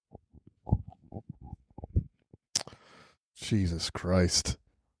Jesus Christ.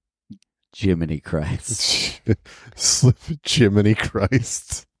 Jiminy Christ. Jiminy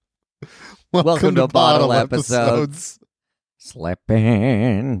Christ. Welcome to Bottle Episodes.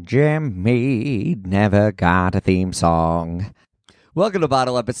 Slippin, Jimmy never got a theme song. Welcome to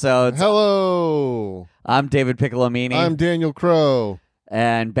Bottle Episodes. Hello. I'm David Piccolomini. I'm Daniel Crow.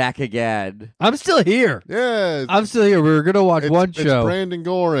 And back again. I'm still here. Yeah. I'm still here. We were going to watch one show. It's Brandon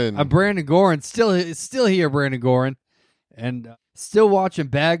Gorin. I'm Brandon Gorin. Still here, Brandon Gorin. And still watching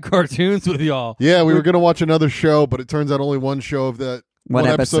bad cartoons with y'all. Yeah, we were going to watch another show, but it turns out only one show of that. One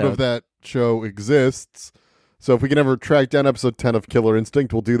episode of that show exists. So if we can ever track down episode 10 of Killer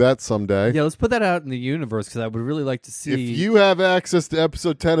Instinct, we'll do that someday. Yeah, let's put that out in the universe because I would really like to see. If you have access to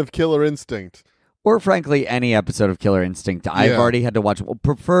episode 10 of Killer Instinct. Or frankly, any episode of Killer Instinct. I've already had to watch,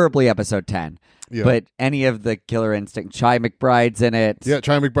 preferably episode 10. Yeah. But any of the Killer Instinct. Chi McBride's in it. Yeah,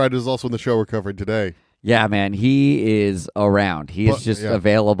 Chi McBride is also in the show we're covering today. Yeah, man, he is around. He is just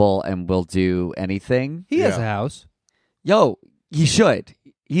available and will do anything. He has a house. Yo, he should.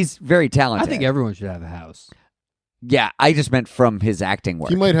 He's very talented. I think everyone should have a house. Yeah, I just meant from his acting work.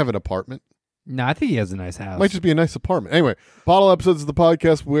 He might have an apartment. No, I think he has a nice house. Might just be a nice apartment. Anyway, Bottle Episodes is the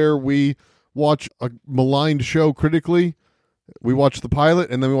podcast where we watch a maligned show critically. We watch the pilot,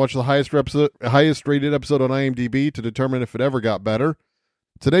 and then we watch the highest rated episode on IMDb to determine if it ever got better.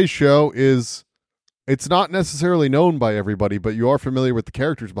 Today's show is... It's not necessarily known by everybody, but you are familiar with the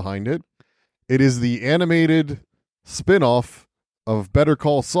characters behind it. It is the animated spin-off of Better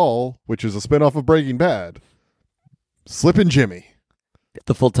Call Saul, which is a spin-off of Breaking Bad. Slippin' Jimmy.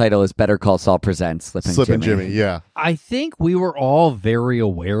 The full title is Better Call Saul Presents Slippin' Jimmy, yeah. I think we were all very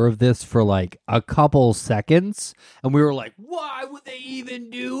aware of this for like a couple seconds, and we were like, why would they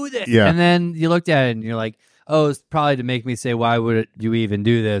even do this? Yeah. And then you looked at it, and you're like, oh, it's probably to make me say, why would you even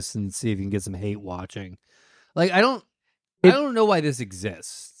do this, and see if you can get some hate watching. Like, I don't know why this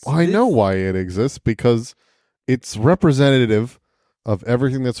exists. I know why it exists, because it's representative of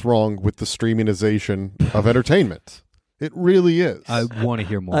everything that's wrong with the streamingization of entertainment. It really is. I want to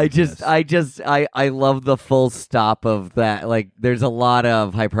hear more. I love the full stop of that. Like, there's a lot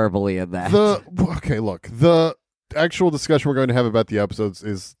of hyperbole in that. The actual discussion we're going to have about the episodes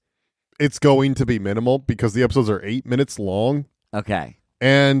is it's going to be minimal because the episodes are 8 minutes long. Okay.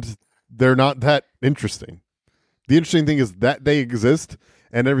 And they're not that interesting. The interesting thing is that they exist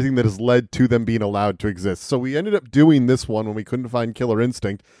and everything that has led to them being allowed to exist. So we ended up doing this one when we couldn't find Killer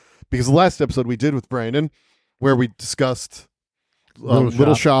Instinct because the last episode we did with Brandon where we discussed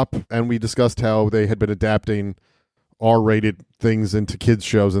Little Shop and we discussed how they had been adapting R-rated things into kids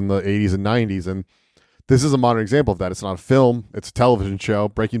shows in the 80s and 90s. And this is a modern example of that. It's not a film. It's a television show.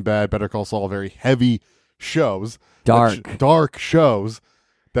 Breaking Bad, Better Call Saul, very heavy shows. Dark shows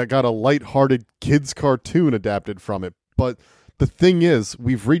that got a lighthearted kids cartoon adapted from it. But the thing is,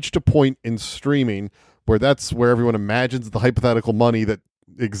 we've reached a point in streaming where that's where everyone imagines the hypothetical money that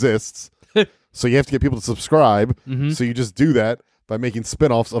exists. So you have to get people to subscribe. Mm-hmm. So you just do that by making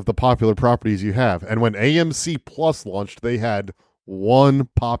spinoffs of the popular properties you have. And when AMC Plus launched, they had one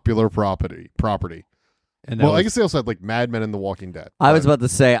popular property. I guess they also had like Mad Men and The Walking Dead. I was about to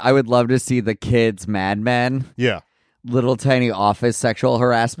say, I would love to see the kids' Mad Men. Yeah. Little tiny office sexual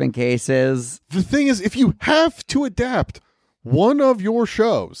harassment cases. The thing is, if you have to adapt one of your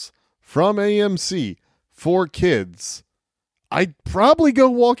shows from AMC for kids, I'd probably go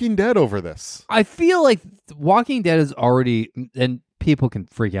Walking Dead over this. I feel like Walking Dead is already, and people can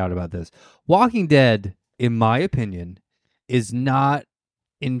freak out about this, Walking Dead, in my opinion, is not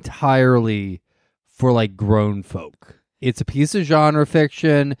entirely for like grown folk. It's a piece of genre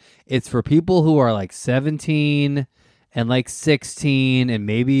fiction. It's for people who are like 17 and like 16, and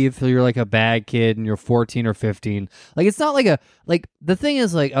maybe if you're like a bad kid and you're 14 or 15. Like, it's not like the thing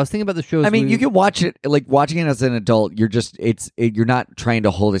is, like, I was thinking about the shows. I mean, you can watch it, like, watching it as an adult, you're not trying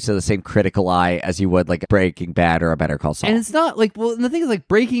to hold it to the same critical eye as you would like Breaking Bad or a Better Call Saul. And it's not like, well, and the thing is, like,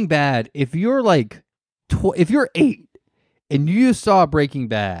 Breaking Bad, if you're like, if you're 8 and you saw Breaking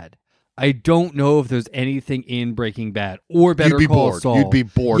Bad, I don't know if there's anything in Breaking Bad or Better Call Saul. You'd be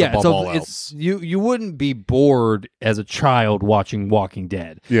bored above all else. You wouldn't be bored as a child watching Walking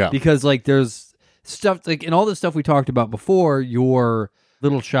Dead. Yeah. Because like there's stuff like in all the stuff we talked about before, your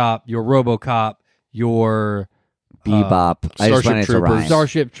Little Shop, your RoboCop, your Bebop,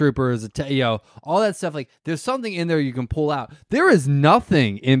 Starship Troopers, all that stuff. Like, there's something in there you can pull out. There is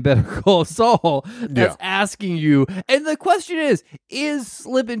nothing in Better Call Saul that's asking you. And the question is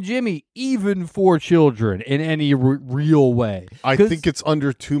Slippin' Jimmy even for children in any real way? I think it's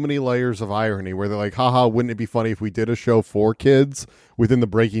under too many layers of irony where they're like, haha, wouldn't it be funny if we did a show for kids within the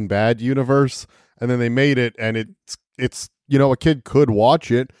Breaking Bad universe? And then they made it, and it's it's, a kid could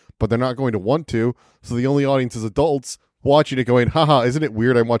watch it, but they're not going to want to. So the only audience is adults watching it going, haha, isn't it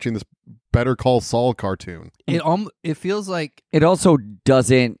weird I'm watching this Better Call Saul cartoon? It feels like it also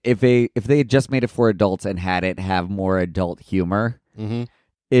doesn't, if they had just made it for adults and had it have more adult humor,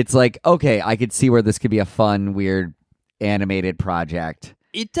 it's like, okay, I could see where this could be a fun, weird animated project.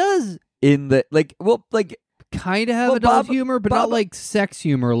 It does in the kind of have adult humor, but not like sex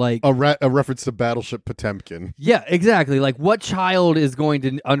humor, like a reference to Battleship Potemkin. Yeah, exactly. Like, what child is going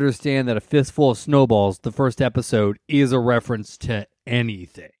to understand that a fistful of snowballs, the first episode, is a reference to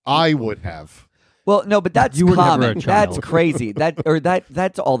anything? I would have. Well, no, but that's You were never common. a child. That's crazy.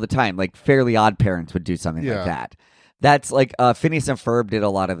 That's all the time. Like Fairly Odd Parents would do something like that. That's like Phineas and Ferb did a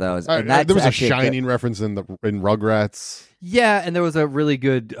lot of those. And there was a Shining reference in Rugrats. Yeah, and there was a really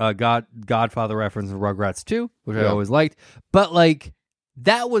good Godfather reference in Rugrats 2, which I always liked. But, like,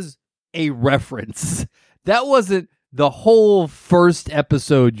 that was a reference. That wasn't the whole first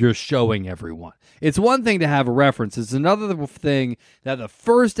episode you're showing everyone. It's one thing to have a reference. It's another thing that the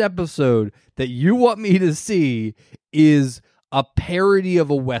first episode that you want me to see is a parody of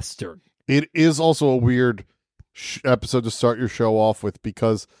a Western. It is also a weird episode to start your show off with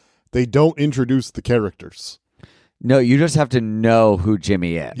because they don't introduce the characters. No, you just have to know who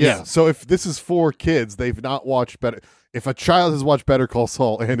Jimmy is. Yeah. So if this is for kids, they've not watched Better. If a child has watched Better Call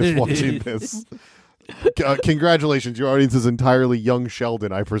Saul and is watching this, congratulations, your audience is entirely young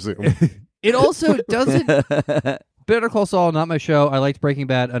Sheldon, I presume. It also doesn't. Better Call Saul, not my show. I liked Breaking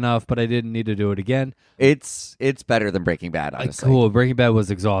Bad enough, but I didn't need to do it again. It's better than Breaking Bad, honestly. Cool. Breaking Bad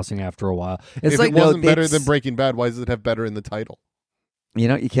was exhausting after a while. It's if like it wasn't better than Breaking Bad, why does it have better in the title?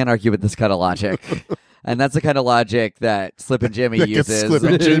 You can't argue with this kind of logic. And that's the kind of logic that Slippin' Jimmy uses.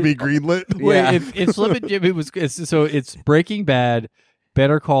 Slippin' Jimmy greenlit. Wait, if Slippin' Jimmy was so it's Breaking Bad,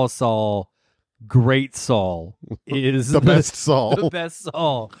 Better Call Saul, Great Saul is the best Saul. The best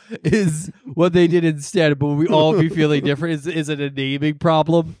Saul is what they did instead. But we all be feeling different. Is it a naming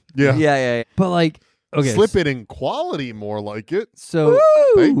problem? Yeah. But like, okay, slip it in quality more like it. So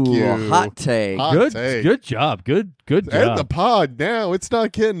thank you. Hot take. Good job. Good job. End the pod now. It's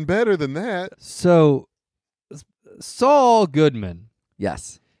not getting better than that. So Saul Goodman,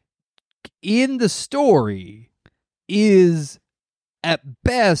 yes, in the story is at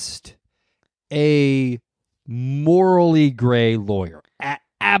best a morally gray lawyer, at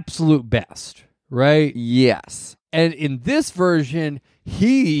absolute best, right? Yes. And in this version,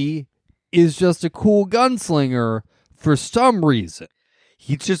 he is just a cool gunslinger for some reason.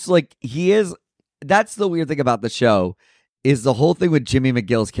 He's just like, he is. That's the weird thing about the show, is the whole thing with Jimmy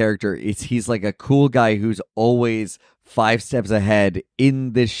McGill's character is he's like a cool guy who's always 5 steps ahead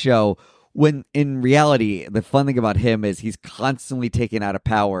in this show, when in reality, the fun thing about him is he's constantly taken out of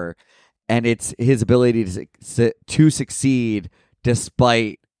power, and it's his ability to succeed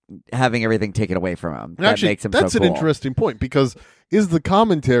despite having everything taken away from him. And actually, makes him that's so cool. An interesting point, because is the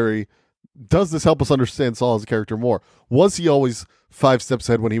commentary, does this help us understand Saul as a character more? Was he always 5 steps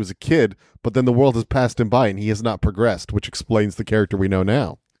ahead when he was a kid, but then the world has passed him by and he has not progressed, which explains the character we know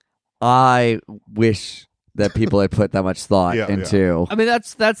now? I wish that people had put that much thought into. I mean,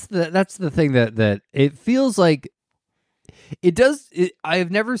 that's the thing that it feels like it does. I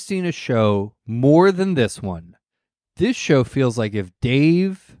have never seen a show more than this one. This show feels like if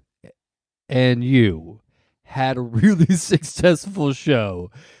Dave and you had a really successful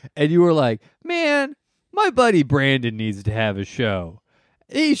show and you were like, man, my buddy Brandon needs to have a show.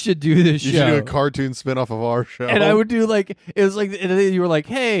 He should do this show. You should do a cartoon spinoff of our show. And I would do like, it was like, and then you were like,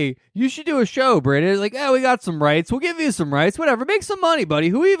 hey, you should do a show, Brandon. Like, we got some rights. We'll give you some rights. Whatever. Make some money, buddy.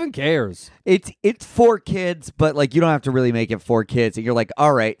 Who even cares? It's for kids, but like you don't have to really make it for kids. And you're like,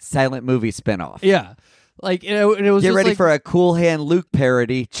 all right, silent movie spinoff. Yeah. Like, and it was Get just ready like, for a Cool Hand Luke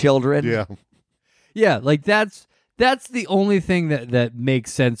parody, children. Yeah. Yeah, like that's the only thing that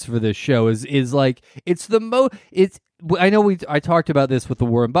makes sense for this show is like it's I know I talked about this with the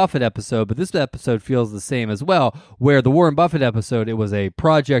Warren Buffett episode, but this episode feels the same as well, where the Warren Buffett episode, it was a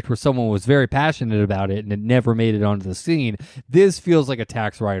project where someone was very passionate about it and it never made it onto the scene. This feels like a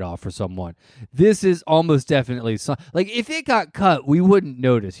tax write-off for someone. This is almost definitely like if it got cut, we wouldn't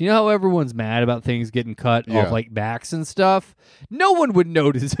notice. You know how everyone's mad about things getting cut off like backs and stuff? No one would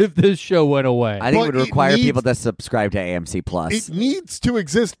notice if this show went away. I think it would require people to subscribe to AMC Plus. It needs to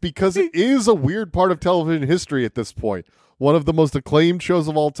exist because it is a weird part of television history at this point. One of the most acclaimed shows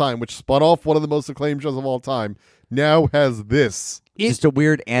of all time, which spun off one of the most acclaimed shows of all time, now has this. Just a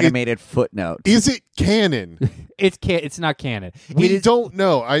weird animated footnote. Is it canon? It's not canon. We don't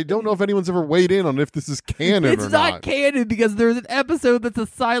know. I don't know if anyone's ever weighed in on if this is canon or not. It's not canon because there's an episode that's a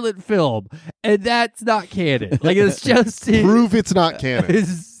silent film, and that's not canon. Like, it's just prove it's not canon.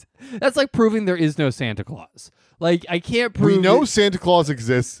 That's like proving there is no Santa Claus. Like, I can't prove. We know Santa Claus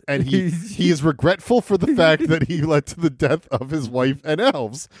exists, and he is regretful for the fact that he led to the death of his wife and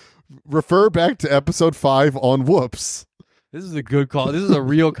elves. Refer back to episode 5 on Whoops. This is a good call. This is a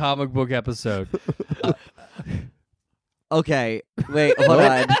real comic book episode. Okay, wait, hold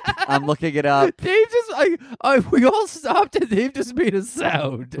on. I'm looking it up. Dave just, we all stopped and Dave just made a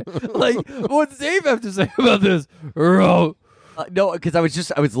sound. Like, what does Dave have to say about this? No, because I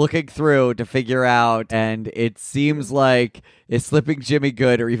was looking through to figure out, and it seems like is Slipping Jimmy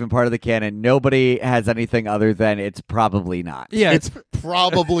good or even part of the canon? Nobody has anything other than it's probably not. Yeah, it's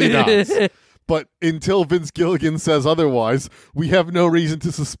probably not. But until Vince Gilligan says otherwise, we have no reason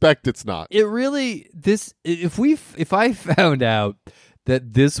to suspect it's not. It really if I found out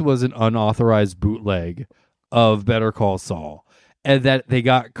that this was an unauthorized bootleg of Better Call Saul and that they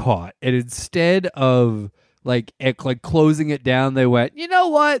got caught, and instead of like closing it down, they went, you know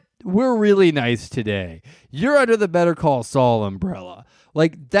what? We're really nice today. You're under the Better Call Saul umbrella.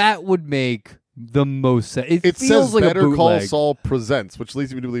 Like, that would make the most sense. It feels says like Better a Call bootleg. Saul presents, which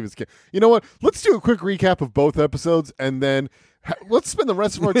leads me to believe it's. You know what? Let's do a quick recap of both episodes, and then let's spend the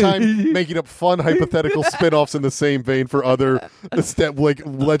rest of our time making up fun hypothetical spin-offs in the same vein for other like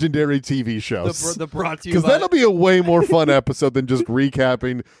legendary TV shows. The brought to you Because by- that'll be a way more fun episode than just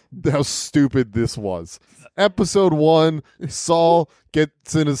recapping how stupid this was. Episode 1, Saul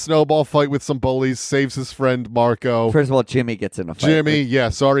gets in a snowball fight with some bullies, saves his friend Marco. First of all, Jimmy gets in a fight. Jimmy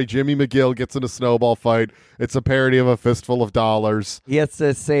McGill gets in a snowball fight. It's a parody of A Fistful of Dollars. He has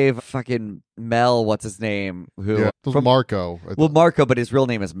to save fucking Mel, what's his name? Who Yeah, it was Marco. Well, Marco, but his real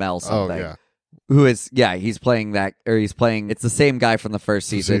name is Mel Oh, something. yeah. Who is, he's playing it's the same guy from the first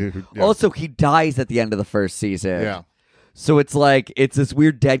season. Yeah. Also, he dies at the end of the first season. Yeah. So it's like, it's this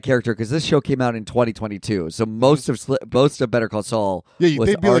weird dead character, because this show came out in 2022. So most of Better Call Saul was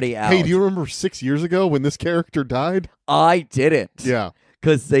they'd be already like, out. hey, do you remember 6 years ago when this character died? I didn't. Yeah.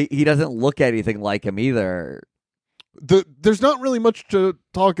 Because he doesn't look anything like him either. There's not really much to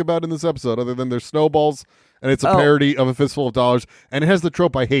talk about in this episode other than there's snowballs, and it's a parody of A Fistful of Dollars, and it has the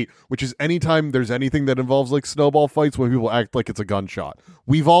trope I hate, which is anytime there's anything that involves like snowball fights when people act like it's a gunshot.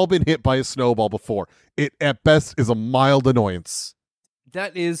 We've all been hit by a snowball before. It at best is a mild annoyance.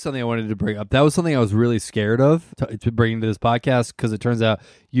 That is something I wanted to bring up. That was something I was really scared of to bring into this podcast, because it turns out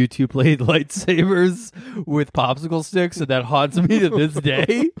you two played lightsabers with popsicle sticks, and that haunts me to this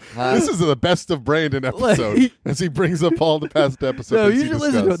day. This is the best of Brandon episode as he brings up all the past episodes. No, you should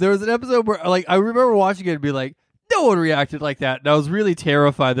listen to it. There was an episode where, like, I remember watching it and be like, no one reacted like that. And I was really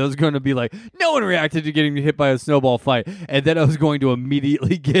terrified that I was going to be like, no one reacted to getting hit by a snowball fight. And then I was going to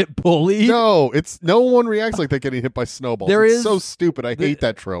immediately get bullied. No, no one reacts like that getting hit by snowballs. It's so stupid. I hate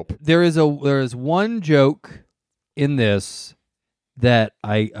that trope. There is one joke in this that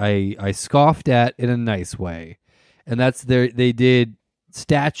I scoffed at in a nice way. And that's they did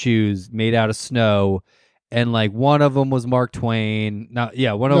statues made out of snow. And like one of them was Mark Twain. One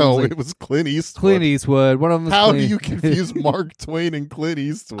of them was like, it was Clint Eastwood. Clint Eastwood. One of them. How do you confuse Mark Twain and Clint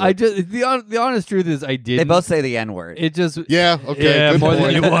Eastwood? The honest truth is I did. They both say the N-word. It just okay. Yeah, good more point.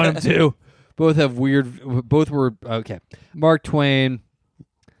 than you want them to. Both have weird. Both were okay. Mark Twain,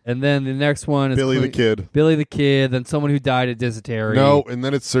 and then the next one is Billy the Kid. Billy the Kid. Then someone who died of dysentery. No, and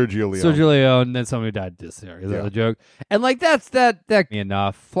then it's Sergio Leone. Sergio Leone, and then someone who died of dysentery. Is that the joke? And like that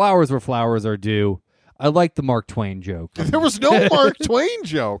enough. Flowers where flowers are due. I like the Mark Twain joke. There was no Mark Twain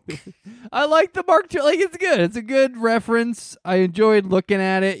joke. I like the Mark Twain. Like, it's good. It's a good reference. I enjoyed looking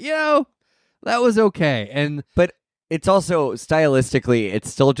at it. You know, that was okay. But it's also stylistically, it's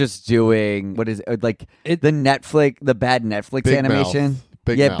still just doing what is it, like the bad Netflix Big animation. Mouth.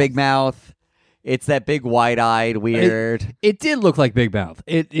 Big Mouth. Big Mouth. It's that big wide-eyed weird. It did look like Big Mouth.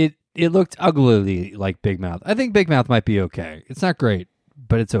 It looked uglily like Big Mouth. I think Big Mouth might be okay. It's not great,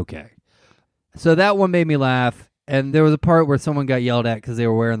 but it's okay. So that one made me laugh, and there was a part where someone got yelled at because they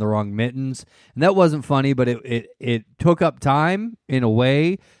were wearing the wrong mittens, and that wasn't funny, but it took up time in a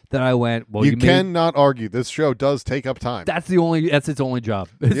way that I went, well, you cannot argue. This show does take up time. That's its only job.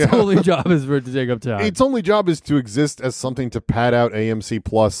 Its only job is for it to take up time. Its only job is to exist as something to pad out AMC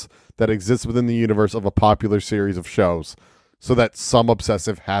Plus that exists within the universe of a popular series of shows, so that some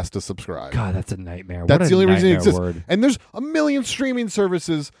obsessive has to subscribe. God, that's a nightmare. That's the only reason it exists. Word. And there's a million streaming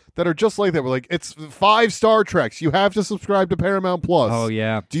services that are just like that. We're like, it's 5 Star Treks. You have to subscribe to Paramount Plus. Oh,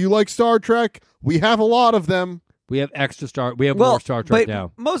 yeah. Do you like Star Trek? We have a lot of them. We have extra Star. We have Well, more Star Trek but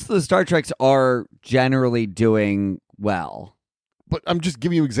now. most of the Star Treks are generally doing well. But I'm just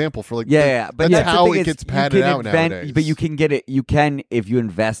giving you an example for like But that's the how thing it is, gets you padded can out nowadays. But you can get it. You can if you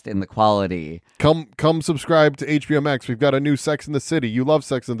invest in the quality. Come subscribe to HBO Max. We've got a new Sex in the City. You love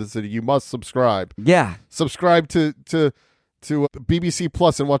Sex in the City. You must subscribe. Yeah. Subscribe to BBC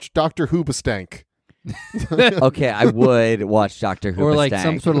Plus and watch Doctor Hoobastank. Okay, I would watch Doctor Who. Or like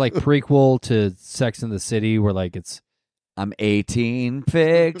some sort of like prequel to Sex in the City where like it's I'm 18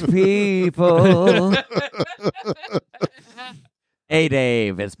 picked people. Hey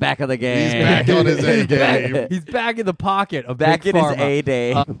Dave, it's back in the game. He's back on his A game. he's back in the pocket of Back Big in Pharma. his A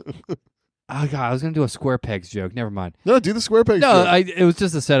Dave. Oh god, I was gonna do a Square Pegs joke. Never mind. No, do the square peg. No, joke. it was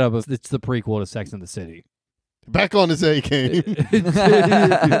just a setup of it's the prequel to Sex in the City. Back on his A game.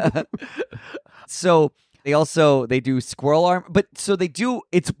 So they do squirrel arm, but so they do.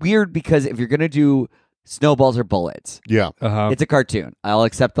 It's weird because if you're gonna do snowballs or bullets, Yeah. it's a cartoon. I'll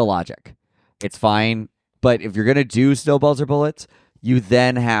accept the logic. It's fine, but if you're gonna do snowballs or bullets, you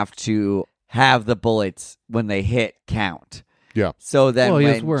then have to have the bullets when they hit count. Yeah. So then Well, he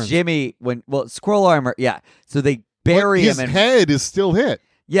has when squirrel armor, yeah. So they bury His him. head is still hit.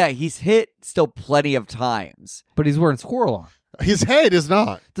 Yeah, he's hit still plenty of times. But he's wearing squirrel armor. His head is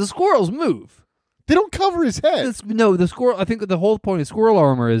not. The squirrels move. They don't cover his head. The squirrel. I think the whole point of squirrel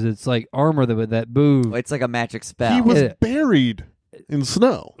armor is it's like armor that moves. It's like a magic spell. He was Yeah. buried in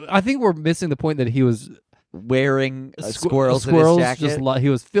snow. I think we're missing the point that he was wearing squirrels in his squirrels. jacket. He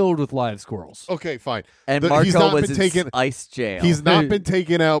was filled with live squirrels. Okay, fine. And He's Marco not was been in taken- ice jail. He's not been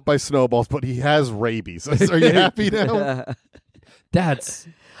taken out by snowballs, but he has rabies. Are you happy now? That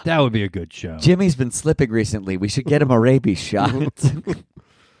would be a good show. Jimmy's been slipping recently. We should get him a rabies shot.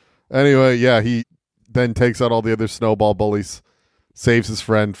 Anyway, yeah, he then takes out all the other snowball bullies, saves his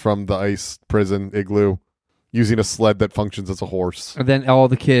friend from the ice prison igloo, using a sled that functions as a horse. And then all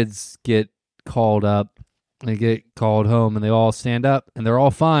the kids get called up. They get called home, and they all stand up, and they're all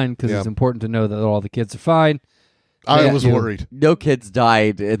fine because Yeah. it's important to know that all the kids are fine. I Yeah. was worried. No kids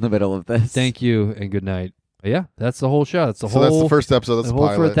died in the middle of this. Thank you and good night. But yeah, that's the whole show. That's the So whole. that's the first episode. That's the the whole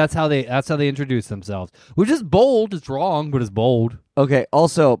pilot. that's how they introduce themselves, which is bold. It's wrong, but it's bold. Okay,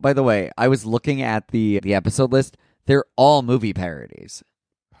 also, by the way, I was looking at the episode list. They're all movie parodies.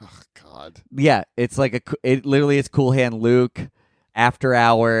 Oh, God. Yeah, it's like it literally is Cool Hand Luke, After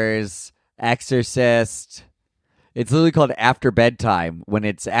Hours, Exorcist. It's literally called After Bedtime. When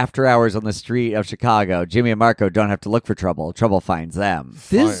it's after hours on the street of Chicago, Jimmy and Marco don't have to look for trouble. Trouble finds them.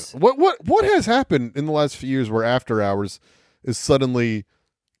 This Fine. What has happened in the last few years where After Hours is suddenly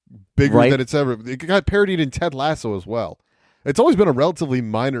bigger Right. than it's ever? It got parodied in Ted Lasso as well. It's always been a relatively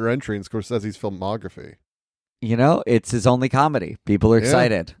minor entry in Scorsese's filmography. You know, it's his only comedy. People are Yeah.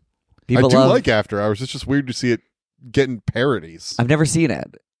 excited. I People do love. like After Hours. It's just weird to see it getting parodies. I've never seen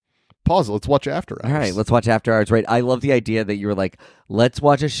it. Pause it. Let's watch After Hours. All right, let's watch After Hours. Right, I love the idea that you were like, let's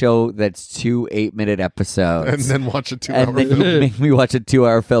watch a show that's 2 8-minute episodes, and then watch a 2-hour and then film. you make me watch a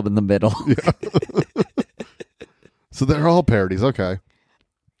 2-hour film in the middle. So they're all parodies. Okay.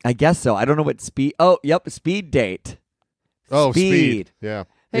 I guess so. I don't know what speed. Oh, yep, Speed Date. Oh, Speed. Yeah.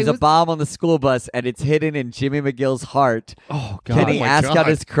 There's a bomb on the school bus, and it's hidden in Jimmy McGill's heart. Oh Can god. he my ask God. out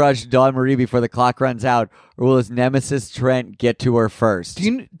his crush, Dawn Marie, before the clock runs out, or will his nemesis Trent get to her first?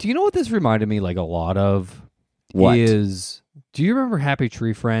 Do you know what this reminded me like a lot of? What? Do you remember Happy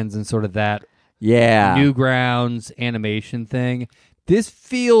Tree Friends and sort of that Yeah. Newgrounds animation thing? This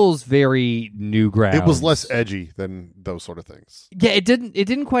feels very Newgrounds. It was less edgy than those sort of things. Yeah, it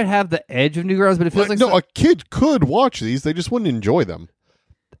didn't quite have the edge of Newgrounds, but it feels like no, a kid could watch these. They just wouldn't enjoy them.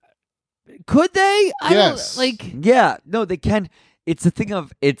 could they? I Yes. don't like. Yeah, no, they can. It's the thing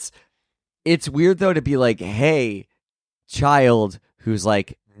of it's weird though to be like, hey, child who's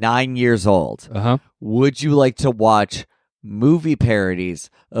like 9 years old, would you like to watch movie parodies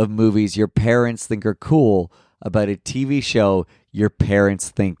of movies your parents think are cool about a TV show your parents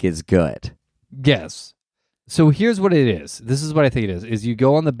think is good? Yes. So here's what it is. This is what I think it is you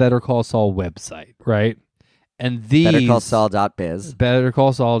go on the Better Call Saul website, right? And these BetterCallSaul.biz.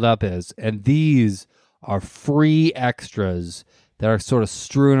 BetterCallSaul.biz, and these are free extras that are sort of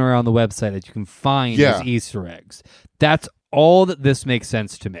strewn around the website that you can find as Easter eggs. That's all that this makes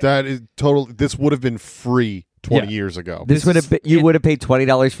sense to me. That is total. This would have been free 20 Yeah. years ago. This would have been, you would have paid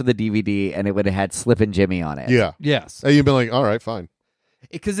 $20 for the DVD, and it would have had Slippin' Jimmy on it. Yeah. Yes. And you'd been like, all right, fine.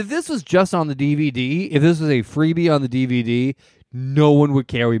 Because if this was just on the DVD, if this was a freebie on the DVD, no one would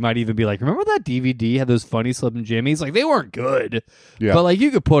care. We might even be like, remember that DVD had those funny Slippin' Jimmys? Like, they weren't good. Yeah. But, like, you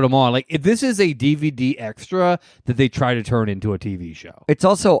could put them on. Like, if this is a DVD extra that they try to turn into a TV show. It's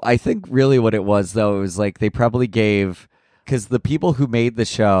also, I think, really what it was, though, it was like they probably gave, because the people who made the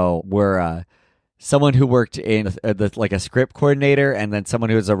show were someone who worked in like a script coordinator, and then someone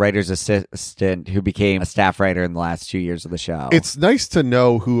who was a writer's assistant who became a staff writer in the last 2 years of the show. It's nice to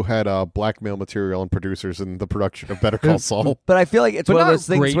know who had blackmail material and producers in the production of Better Call Saul. But I feel like it's But one of not those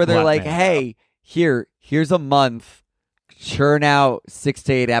things great where they're like, blackmail. hey, here's a month, churn out 6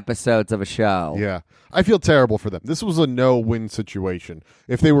 to 8 episodes of a show. Yeah. I feel terrible for them. This was a no-win situation.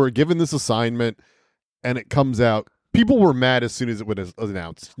 If they were given this assignment and it comes out, people were mad as soon as it was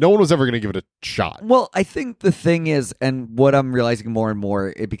announced. No one was ever going to give it a shot. Well, I think the thing is, and what I'm realizing more and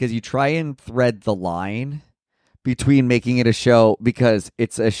more, because you try and thread the line between making it a show, because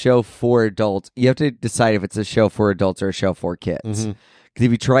it's a show for adults, you have to decide if it's a show for adults or a show for kids. Because Mhm.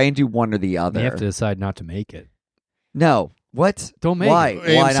 if you try and do one or the other, You have to decide not to make it. no, what? Don't make Why? it.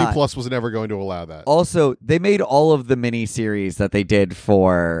 Why AMC not? Plus was never going to allow that. Also, they made all of the miniseries that they did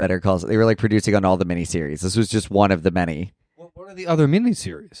for Better Call Saul. They were like producing on all the miniseries. This was just one of the many. What are the other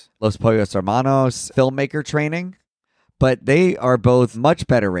miniseries? Los Pollos Hermanos, filmmaker training, but they are both much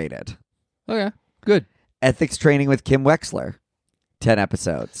better rated. Okay, good. Ethics training with Kim Wexler, 10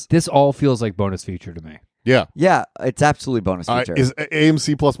 episodes. This all feels like bonus feature to me. Yeah. Yeah, it's absolutely bonus feature. Is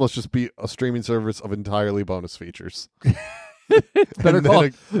AMC Plus must just be a streaming service of entirely bonus features. Better And Call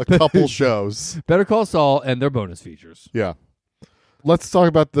then a couple shows. Better Call Saul and their bonus features. Yeah. Let's talk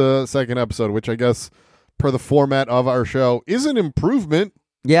about the second episode, which I guess, per the format of our show, is an improvement.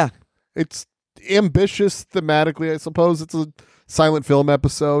 Yeah, It's ambitious thematically, I suppose. It's a silent film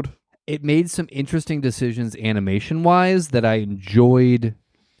episode. It made some interesting decisions animation-wise that I enjoyed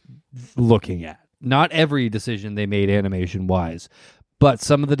looking at. Not every decision they made animation-wise, but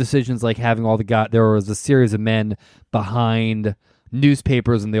some of the decisions, like having all there was a series of men behind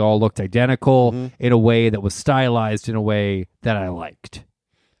newspapers and they all looked identical in a way that was stylized in a way that I liked.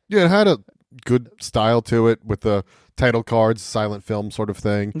 Yeah, it had a good style to it with the title cards, silent film sort of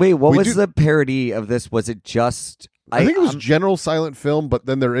thing. Wait, what We was do- the parody of this? Was it just... I think it was general silent film, but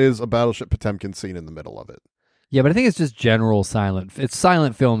then there is a Battleship Potemkin scene in the middle of it. Yeah, but I think it's just general silent. It's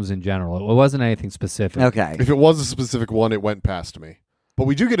silent films in general. It wasn't anything specific. Okay. If it was a specific one, it went past me. But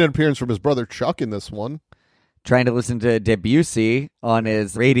we do get an appearance from his brother Chuck in this one. Trying to listen to Debussy on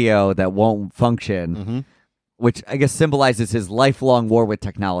his radio that won't function, which I guess symbolizes his lifelong war with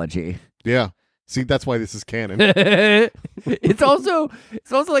technology. Yeah. See, that's why this is canon. It's also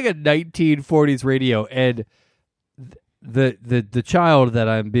like a 1940s radio, and the child that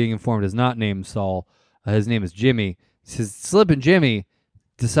I'm being informed is not named Saul. His name is Jimmy. Says Slippin' Jimmy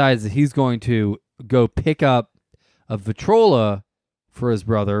decides that he's going to go pick up a Vitrola for his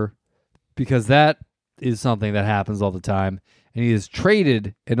brother because that is something that happens all the time. And he has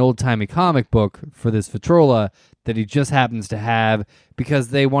traded an old-timey comic book for this Vitrola that he just happens to have because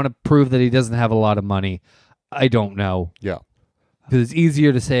they want to prove that he doesn't have a lot of money. I don't know. Yeah. Because it's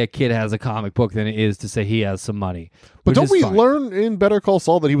easier to say a kid has a comic book than it is to say he has some money. But which don't is we fine. learn in Better Call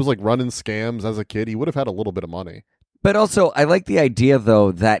Saul that he was like running scams as a kid? He would have had a little bit of money. But also, I like the idea,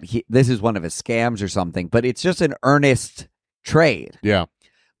 though, that this is one of his scams or something, but it's just an earnest trade. Yeah.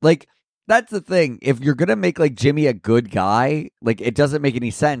 Like, that's the thing. If you're going to make, like, Jimmy a good guy, like, it doesn't make any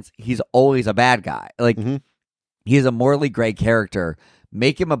sense. He's always a bad guy. Like, he's a morally gray character.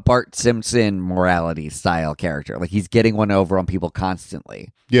 Make him a Bart Simpson morality style character. Like, he's getting one over on people constantly.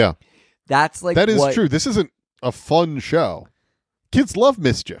 Yeah. That's, like, That is what- true. This isn't a fun show. Kids love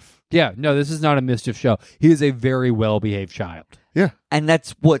mischief. Yeah, no, this is not a mischief show. He is a very well-behaved child. Yeah. And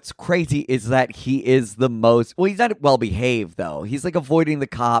that's what's crazy is that he is the most... Well, he's not well-behaved, though. He's, like, avoiding the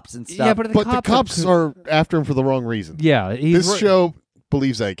cops and stuff. Yeah, but But the cops are after him for the wrong reason. Yeah, he's This show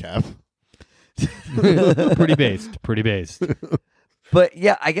believes ACAB. pretty based. But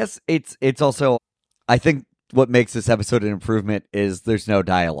yeah, I guess it's also, I think what makes this episode an improvement is there's no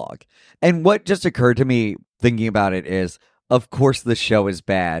dialogue. And what just occurred to me thinking about it is, of course the show is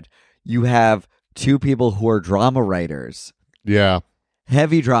bad. You have two people who are drama writers, Yeah.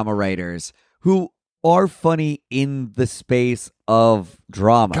 heavy drama writers, who are funny in the space of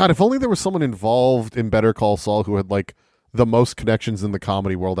drama. God, if only there was someone involved in Better Call Saul who had like the most connections in the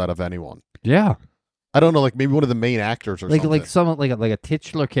comedy world out of anyone. Yeah. I don't know, like maybe one of the main actors or something. Like someone like a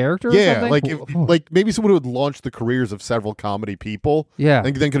titular character. Or Yeah, something? like like maybe someone who would launch the careers of several comedy people. Yeah.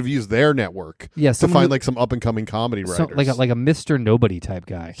 and then could have used their network. Yeah, to find like some up and coming comedy writers. like a Mr. Nobody type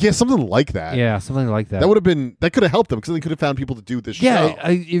guy. Yeah, something like that. Yeah, something like that. That could have helped them because they could have found people to do this show.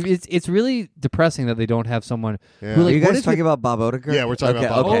 It's really depressing that they don't have someone. Yeah. Who, like, Are you what guys if talking about Bob Odenkirk? Yeah, we're talking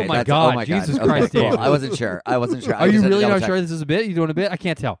about Bob Oh my that's- God, Jesus Okay, Christ, cool. Dave. I wasn't sure. I Are you really not sure this is a bit? You doing a bit? I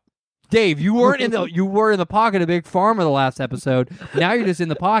can't tell. Dave, you were in the pocket of Big Pharma the last episode. Now you're just in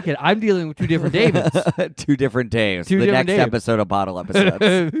the pocket. I'm dealing with two different Davids. Two different Daves. Two the different next Daves. episode of Bottle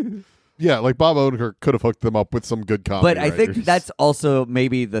episodes. Yeah, like Bob Odenkirk could have hooked them up with some good comedy. But I think writers. that's also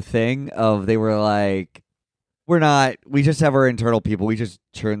maybe the thing of they were like, we just have our internal people. We just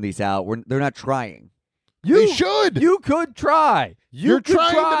churn these out. They're not trying. they should. You could try. You're could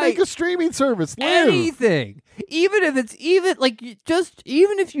trying try to make a streaming service live. anything, even if it's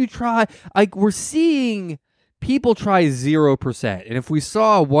even if you try, like we're seeing people try 0%, and if we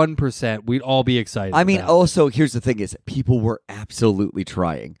saw 1%, we'd all be excited. I mean, about it. also, here's the thing is people were absolutely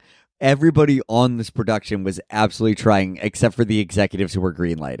trying. Everybody on this production was absolutely trying, except for the executives who were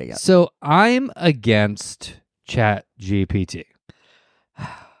greenlighting it. So I'm against Chat GPT.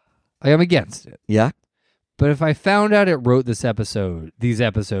 I am against it. Yeah? But if I found out it wrote these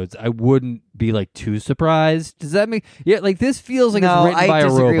episodes, I wouldn't be like too surprised. Does that make like this feels like it's No, written by I a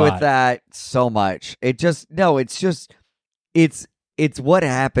disagree robot? with that so much. It's what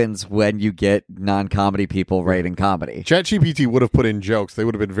happens when you get non-comedy people writing comedy. ChatGPT would have put in jokes. They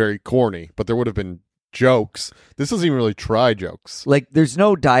would have been very corny, but there would have been jokes. This doesn't even really try jokes. Like, there's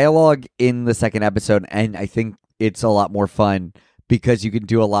no dialogue in the second episode, and I think it's a lot more fun because you can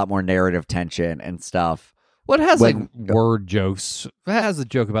do a lot more narrative tension and stuff. What has When- like word jokes? It has a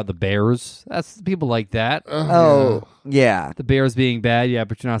joke about the Bears. That's people like that. Oh, yeah. The Bears being bad, yeah,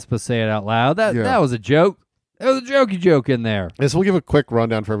 but you're not supposed to say it out loud. That was a joke. There was a jokey joke in there. Yeah, so we'll give a quick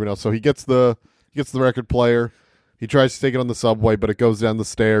rundown for everyone else. So he gets the record player. He tries to take it on the subway, but it goes down the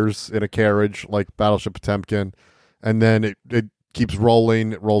stairs in a carriage like Battleship Potemkin, and then it keeps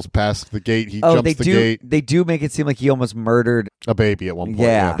rolling. It rolls past the gate. He jumps the gate. They do make it seem like he almost murdered A baby at one point.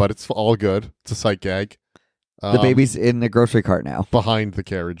 Yeah. But it's all good. It's a sight gag. the baby's in the grocery cart now. Behind the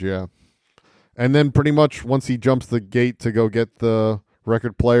carriage, yeah. And then pretty much once he jumps the gate to go get the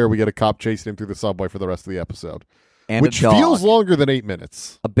record player, we get a cop chasing him through the subway for the rest of the episode. And which a dog. feels longer than 8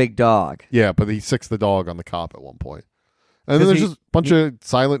 minutes. A big dog. Yeah, but he sicks the dog on the cop at one point. And then 'Cause there's just a bunch of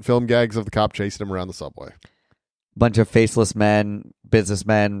silent film gags of the cop chasing him around the subway. Bunch of faceless men,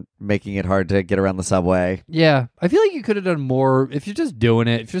 businessmen, making it hard to get around the subway. Yeah, I feel like you could have done more. If you're just doing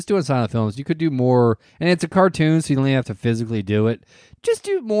it, if you're just doing silent films, you could do more. And it's a cartoon, so you don't even have to physically do it. Just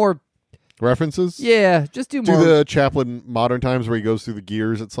do more. References? Yeah, just do Do more. the Chaplin Modern Times where he goes through the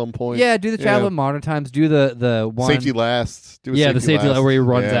gears at some point. Yeah, do the Chaplin Modern Times. Do the one. Safety last. Do a Yeah, the safety last. where he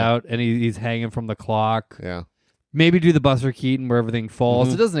runs Yeah. out and he's hanging from the clock. Yeah. Maybe do the Buster Keaton where everything falls.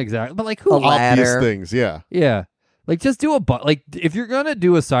 Mhm. It doesn't exactly, but like who? A Obvious ladder. things, yeah. Yeah, like just do like if you're gonna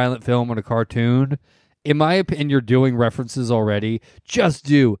do a silent film or a cartoon, in my opinion, you're doing references already. Just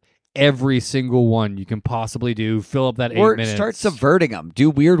do every single one you can possibly do. Fill up that 8 Or minutes. start subverting them. Do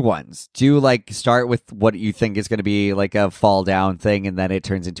weird ones. Do start with what you think is going to be like a fall down thing, and then it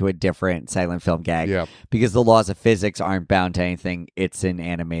turns into a different silent film gag. Yeah. Because the laws of physics aren't bound to anything. It's an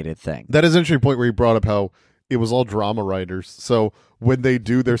animated thing. That is an interesting point where you brought up how it was all drama writers. So when they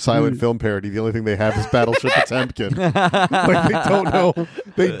do their silent film parody, the only thing they have is Battleship Potemkin. Like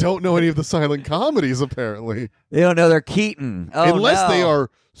they don't know any of the silent comedies apparently. They don't know they're Keaton. Oh, Unless no. they are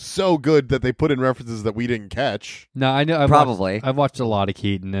so good that they put in references that we didn't catch. No, I know. Probably. I've watched a lot of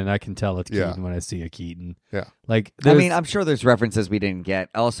Keaton, and I can tell it's Yeah. Keaton when I see a Keaton. Yeah. Like I mean, I'm sure there's references we didn't get.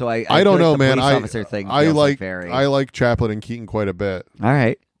 Also, I I don't feel know, like the man. police officer thing I feels like very... I like Chaplin and Keaton quite a bit. All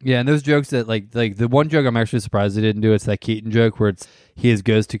right. yeah, and those jokes that like the one joke I'm actually surprised they didn't do. It's that Keaton joke where he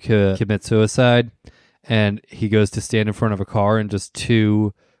goes to commit suicide, and he goes to stand in front of a car, and just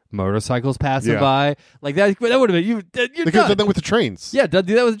two motorcycles passing Yeah. by. Like that would have been you're They could have done. done that with the trains. Yeah, do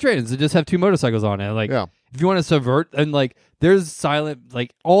that with the trains. So just have two motorcycles on it. Like, Yeah. if you want to subvert, and like, there's silent,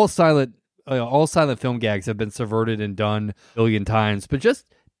 like all silent film gags have been subverted and done a billion times. But just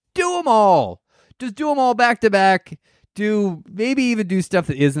do them all. Just do them all back to back. Maybe even do stuff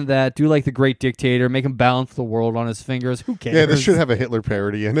that isn't that. Do like the Great Dictator. Make him balance the world on his fingers. Who cares? Yeah, this should have a Hitler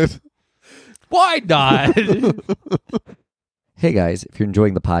parody in it. Why not? Hey guys, if you're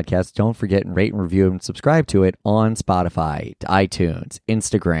enjoying the podcast, don't forget and rate and review and subscribe to it on Spotify, iTunes,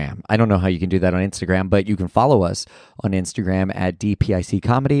 Instagram. I don't know how you can do that on Instagram, but you can follow us on Instagram at DPIC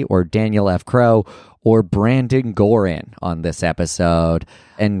Comedy or Daniel F. Crow or Brandon Gorin on this episode,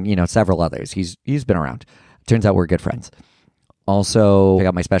 and several others. He's been around. Turns out we're good friends. Also, check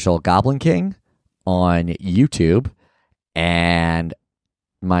out my special Goblin King on YouTube and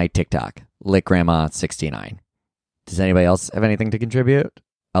my TikTok, LickGrandma69. Does anybody else have anything to contribute?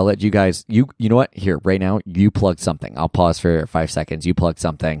 I'll let you guys, you know what? Here, right now, you plugged something. I'll pause for 5 seconds. You plugged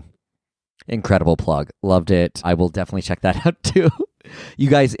something. Incredible plug. Loved it. I will definitely check that out too. You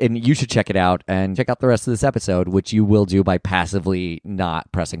guys, and you should check it out and check out the rest of this episode, which you will do by passively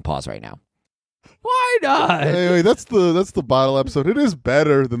not pressing pause right now. Why not? Anyway, that's the bottle episode. It is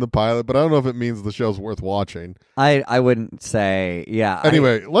better than the pilot, but I don't know if it means the show's worth watching. I wouldn't say, yeah.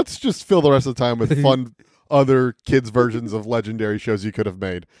 Anyway, let's just fill the rest of the time with fun other kids' versions of legendary shows you could have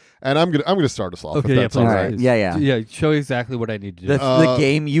made. And I'm gonna start us off. Okay, if that's please, all All right. right. Yeah. Yeah, show exactly what I need to do. The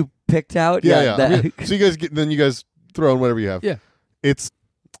game you picked out? Yeah. that- So you guys throw in whatever you have. Yeah. It's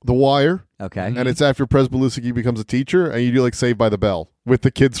The Wire, Okay. and it's after Prez Beluski becomes a teacher, and you do like Saved by the Bell with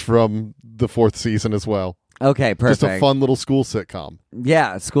the kids from the 4th season as well. Okay, perfect. Just a fun little school sitcom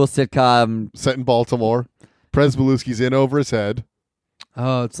Yeah, school sitcom. set in Baltimore. Prez Beluski's in over his head.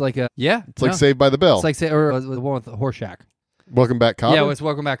 Oh, it's like It's like Saved by the Bell. It's like or the one with the Horseshack. Welcome Back, Kotter. Yeah, it was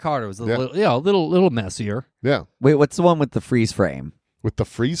Welcome Back, Carter. It was a little messier. Yeah. Wait, what's the one with the freeze frame? With the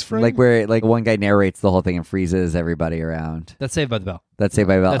freeze frame? Like where one guy narrates the whole thing and freezes everybody around. That's Saved by the Bell. That's Saved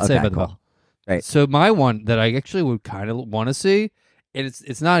by the Bell. That's Okay, Saved by the cool. Bell. Right. So my one that I actually would kind of want to see, and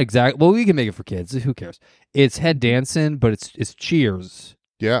it's not exact. Well, we can make it for kids. Who cares? It's Head Dancing, but it's Cheers.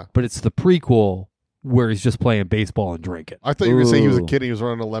 Yeah. But it's the prequel where he's just playing baseball and drinking. I thought you were going to say he was a Ooh. kid and he was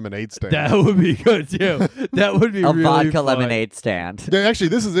running a lemonade stand. That would be good too. That would be A really vodka fun. lemonade stand. Yeah, actually,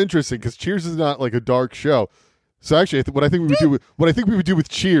 this is interesting because Cheers is not like a dark show. So actually, what I think we would do with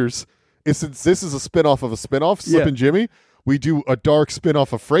Cheers is, since this is a spinoff of a spinoff, Slippin' Jimmy, we do a dark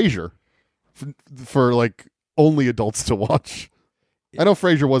spinoff of Frasier for like only adults to watch. I know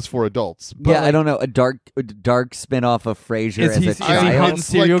Frasier was for adults. But Yeah, I don't know. A dark spinoff of Frasier Is as he- a is he child. hunting it's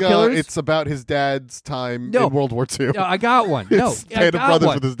serial killers? It's about his dad's time No. in World War II. No, I got one. No, It's I Band of got Brothers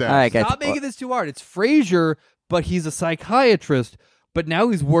one. with his dad. All right, guys. Stop making this too hard. It's Frasier, but he's a psychiatrist. But now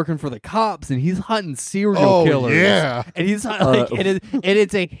he's working for the cops, and he's hunting serial killers. Yeah. And he's and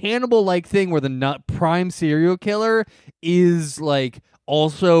it's a Hannibal-like thing where the prime serial killer is like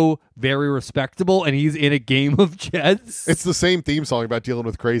also very respectable, and he's in a game of chess. It's the same theme song about dealing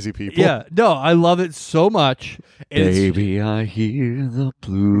with crazy people. Yeah, no, I love it so much. And it's- Baby, I hear the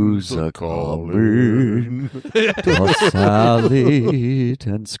blues are calling. Tossed salad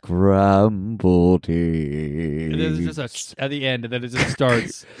and scrambled eggs. and then it's just at the end, and then it just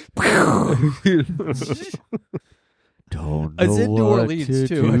starts. Don't It's know in New what Orleans, to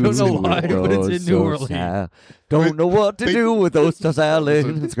too. I do don't know why, with but it's in those New so Orleans. sad. Don't know what to do with those salad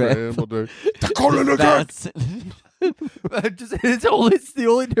and scrambled eggs. That's It's the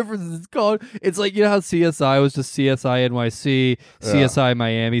only difference is it's called. It's like, you know how CSI was just CSI NYC, CSI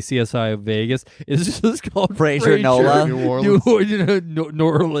Miami, CSI Vegas. It's just called Frasier Nola. New Orleans. New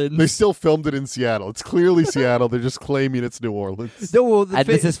Orleans. They still filmed it in Seattle. It's clearly Seattle. They're just claiming it's New Orleans. No, well, and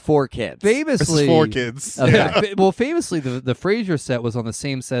this is for kids. This is famously for kids. Okay. Yeah, well, famously, the Frasier set was on the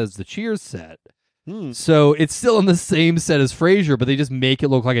same set as the Cheers set. Hmm. So it's still on the same set as Frasier, but they just make it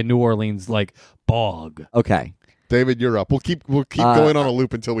look like a New Orleans like bog. Okay. David, you're up. We'll keep going on a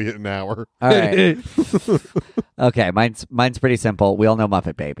loop until we hit an hour. All right. Okay. Mine's pretty simple. We all know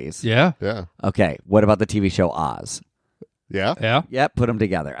Muppet Babies. Yeah, Yeah. Okay. What about the TV show Oz? Yeah. yeah. Yep. Put them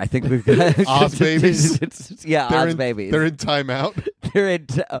together. I think we've got Oz Babies? Yeah, They're Oz in, Babies. They're in timeout.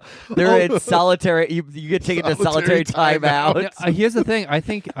 They're in solitary. You get taken to solitary timeout. Here's the thing. I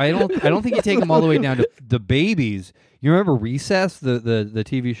don't think you take them all the way down to the babies. You remember Recess, the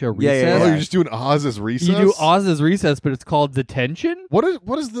TV show Recess? Yeah, Oh, you're just doing Oz as recess? You do Oz's Recess, but it's called Detention. What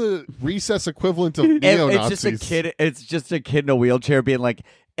is the recess equivalent of It's neo-Nazis? just a kid. It's just a kid in a wheelchair being like,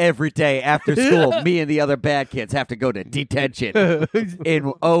 every day after school, me and the other bad kids have to go to detention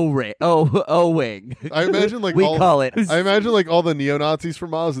in O-wing. I imagine like we all, call it. I imagine like all the neo-Nazis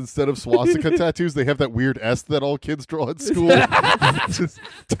from Oz, instead of swastika tattoos, they have that weird S that all kids draw at school, just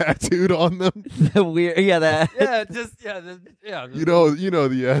tattooed on them. Weird. Yeah, that. You know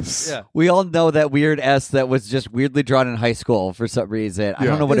the S. Yeah. We all know that weird S that was just weirdly drawn in high school for some reason. I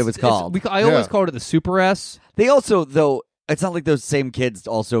Yeah. don't know what it was called. I always called it the Super S. They also, though, It's not like those same kids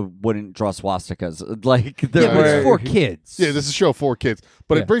also wouldn't draw swastikas. Like, Yeah, there but it's were for kids. Yeah, this is a show for kids.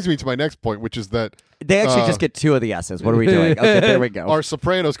 But Yeah. it brings me to my next point, which is that they actually just get 2 of the S's. What are we doing? Okay, there we go. our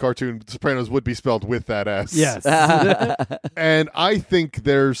Sopranos cartoon, Sopranos would be spelled with that S. Yes. And I think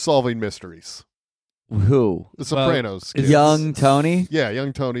they're solving mysteries. Who? The Sopranos. Is kids. Young Tony? Yeah,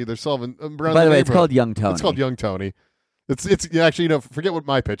 Young Tony. They're solving. By the way, it's called Young Tony. It's called Young Tony. It's actually, forget what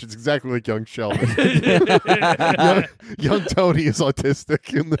my pitch. It's exactly like Young Sheldon. young Tony is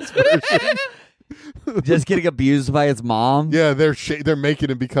autistic in this version. Just getting abused by his mom? Yeah, they're making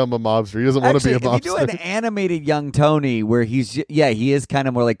him become a mobster. He doesn't want to be a Actually, if you do mobster. an animated Young Tony where he is kind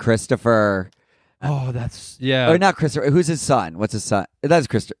of more like Christopher. Oh, that's yeah. Or not Christopher. Who's his son? What's his son? That's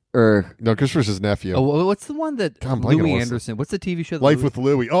Christopher. No, Christopher's his nephew. Oh, what's the one that God, I'm blanking on Louis what's Anderson? What's the TV show? That Life Louis- with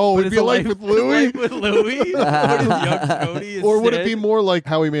Louie. Oh, But it'd it's be a Life with Louie? Life with Louis? What is Young Tony? Or would it be instead? more like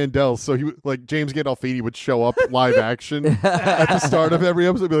Howie Mandel? So he like James Gandolfini would show up live action at the start of every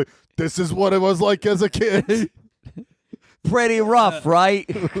episode, and be like, "This is what it was like as a kid." Pretty rough, right?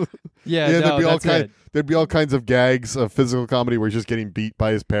 Yeah, no, that's it. There'd be all kinds of gags of physical comedy where he's just getting beat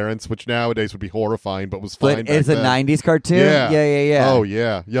by his parents, which nowadays would be horrifying, but was fine. But back it's a then. 90s cartoon? Yeah. Yeah. Oh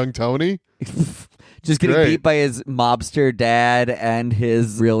yeah, Young Tony. Just getting Great. beat by his mobster dad and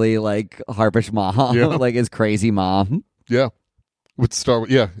his really like harpish mom, Yeah. like his crazy mom. Yeah, would start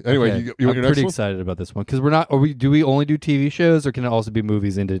with Anyway, Okay. you want I'm your next pretty one? excited about this one because we're not. Do we only do TV shows, or can it also be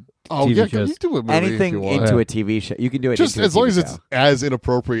movies into Oh TV yeah, shows? you do a movie Anything if you want. into a TV show. You can do it Just into as a long TV as show. it's as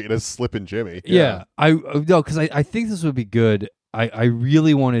inappropriate as Slippin' Jimmy. Yeah, I no, because I think this would be good. I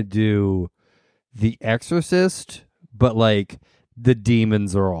really want to do The Exorcist, but like the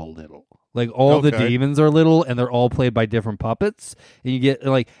demons are all little. Like all the Okay. demons are little, and they're all played by different puppets. And you get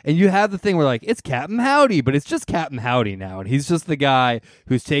like, and you have the thing where like it's Captain Howdy, but it's just Captain Howdy now, and he's just the guy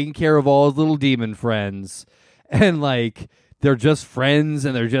who's taking care of all his little demon friends, and like they're just friends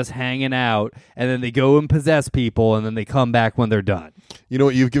and they're just hanging out, and then they go and possess people, and then they come back when they're done. You know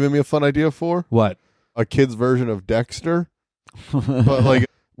what you've given me a fun idea for? What? A kid's version of Dexter. But like,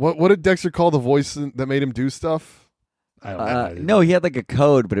 what did Dexter call the voice that made him do stuff? I don't know. No, he had like a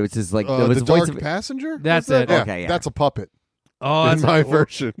code, but it was his like it was the voice Dark of Passenger. That's What's that? it. Yeah, Okay, yeah. that's a puppet. Oh, in that's my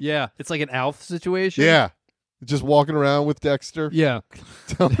version. Yeah, it's like an Alf situation. Yeah, just walking around with Dexter, Yeah.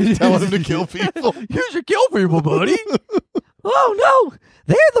 telling him to kill people. You should kill people, buddy. Oh no,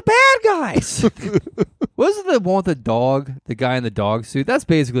 they're the bad guys. Wasn't the one with the dog, the guy in the dog suit? That's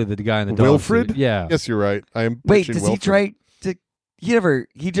basically the guy in the dog Wilfred? suit. Yeah. Yes, you're right. I am. Wait, pitching does Wilfred. he try to?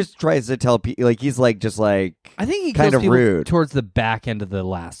 He just tries to tell people like he's like just like I think he kind kills of people rude. towards the back end of the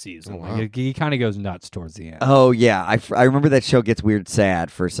last season. Oh, wow. Like, he kind of goes nuts towards the end. Oh yeah, I remember that show gets weird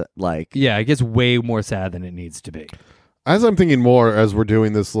sad for like Yeah, it gets way more sad than it needs to be. As I'm thinking more as we're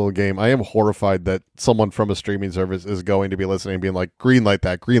doing this little game, I am horrified that someone from a streaming service is going to be listening and being like, green light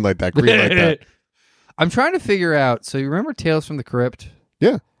that, green light that, green light that. I'm trying to figure out. So you remember Tales from the Crypt?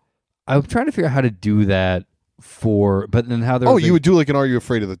 Yeah. I'm trying to figure out how to do that but then how there. Oh, was you would do like an Are You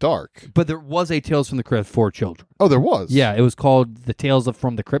Afraid of the Dark? But there was a Tales from the Crypt for children. Oh, there was. Yeah, it was called The Tales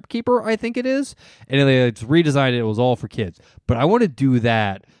from the Crypt Keeper, I think it is. And they redesigned it. It was all for kids. But I want to do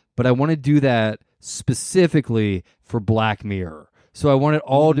that. But I want to do that specifically for Black Mirror. So I want it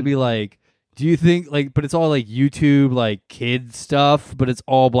all to be like, do you think, like, but it's all like YouTube, like kid stuff, but it's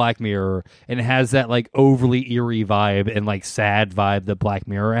all Black Mirror. And it has that like overly eerie vibe and like sad vibe that Black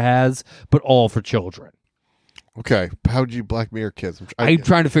Mirror has, but all for children. Okay. How do you Black Mirror kids? I'm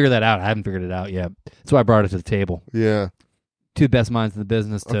trying to figure that out. I haven't figured it out yet. That's why I brought it to the table. Yeah. Two best minds in the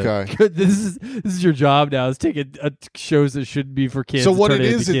business. Okay. This is your job now. Is taking shows that shouldn't be for kids. So and what turn it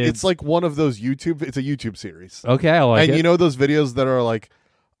into is, kids. it's like one of those YouTube. It's a YouTube series, Okay, I like and it. you know those videos that are like,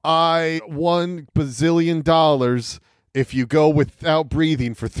 I won $bazillion if you go without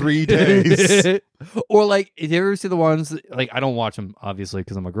breathing for 3 days. Or like, if you ever see the ones that, like, I don't watch them obviously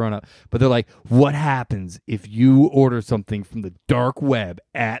because I'm a grown up, but they're like, what happens if you order something from the dark web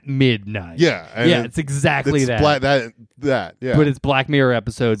at midnight? Yeah, and yeah, it's exactly it's that. that. Yeah, But it's Black Mirror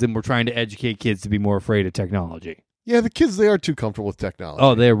episodes, and we're trying to educate kids to be more afraid of technology. yeah. The kids, they are too comfortable with technology.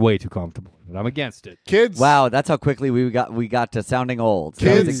 Oh, they're way too comfortable, but I'm against it. kids! wow, that's how quickly we got to sounding old.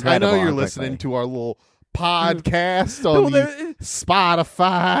 That was Kids, I know incredible you're how listening quickly. to our little podcast on No, the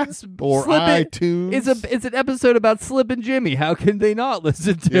Spotify or Slippin'- iTunes. It's an episode about Slippin' Jimmy. How can they not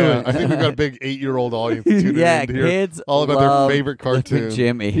listen to yeah, it? I think we've got a big 8-year-old audience tuning Yeah, in to hear kids all about their love favorite Slippin' cartoon.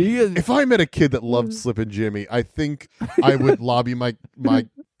 Jimmy. He is- If I met a kid that loved Slippin' Jimmy, I think I would lobby my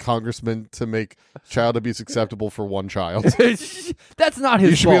congressman to make child abuse acceptable for one child. That's not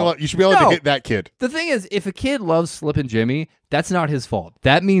his You should fault. be allowed to hit that kid. The thing is, if a kid loves Slippin' Jimmy, that's not his fault.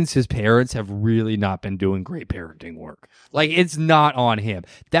 That means his parents have really not been doing great parenting work. Like, it's not on him.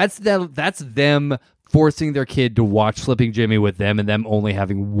 That's them forcing their kid to watch Slippin' Jimmy with them and them only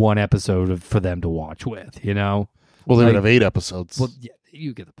having one episode for them to watch with, you know? Well, they would have 8 episodes. Well, yeah,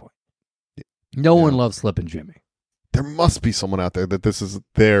 you get the point. No one loves Slippin' Jimmy. There must be someone out there that this is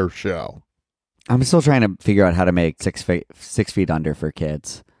their show. I'm still trying to figure out how to make 6 feet under for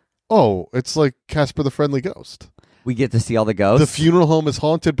kids. Oh, it's like Casper the Friendly Ghost. We get to see all the ghosts. The funeral home is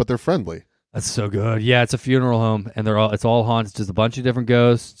haunted, but they're friendly. That's so good. Yeah, it's a funeral home, and it's all haunted. It's just a bunch of different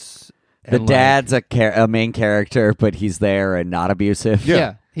ghosts. The dad's a main character, but he's there and not abusive.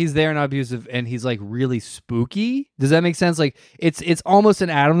 Yeah. He's there, not abusive, and he's like really spooky. Does that make sense? Like it's almost an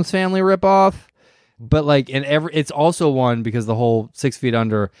Addams Family ripoff, but like it's also one because the whole 6 Feet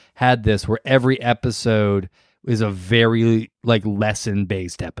Under had this where every episode is a very like lesson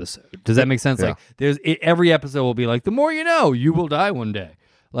based episode. Does that make sense? Yeah. Like every episode will be like, the more you know, you will die one day.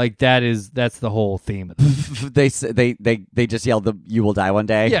 Like that's the whole theme of this. they just yelled you will die one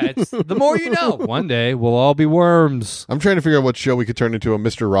day. Yeah, it's the more you know. One day we'll all be worms. I'm trying to figure out what show we could turn into a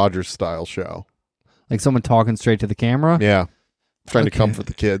Mr. Rogers style show. Like someone talking straight to the camera. Yeah. Trying to Okay. comfort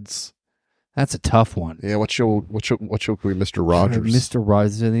the kids. That's a tough one. Yeah, what show could be Mr. Rogers? Mr.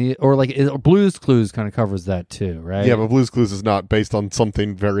 Rogers, or like Blue's Clues kind of covers that too, right? Yeah, but Blue's Clues is not based on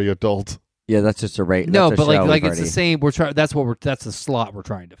something very adult. Yeah, that's just a rate. No, that's a but show like we've it's the already- same. That's the slot we're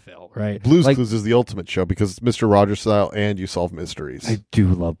trying to fill, right? Blue's Like, Clues is the ultimate show because it's Mr. Rogers style and you solve mysteries. I do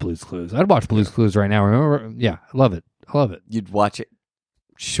love Blue's Clues. I'd watch Blue's Clues right now. Remember? Yeah, I love it. I love it. You'd watch it.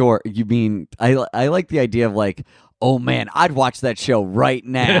 Sure, you mean I like the idea of like, oh man, I'd watch that show right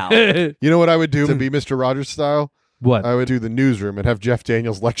now. You know what I would do to be Mr. Rogers style? What? I would do the newsroom and have Jeff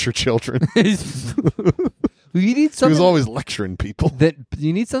Daniels lecture children. You need He was something always lecturing people. that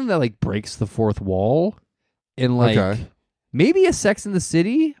you need something that like breaks the fourth wall, and like Okay. maybe a Sex in the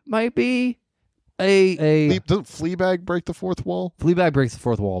City might be a Doesn't Fleabag break the fourth wall? Fleabag breaks the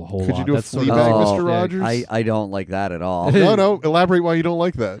fourth wall a whole Could lot. you do a That's sort of- Fleabag, Oh, Mr. Rogers? I don't like that at all. No. Elaborate why you don't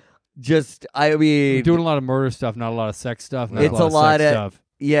like that. Just I mean, doing a lot of murder stuff, not a lot of sex stuff. Not It's a lot of sex stuff.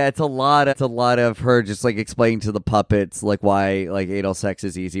 yeah, it's a lot of her just like explaining to the puppets like why like anal sex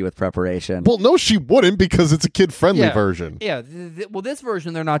is easy with preparation. Well, no, she wouldn't because it's a kid-friendly Yeah. version. Yeah, well, this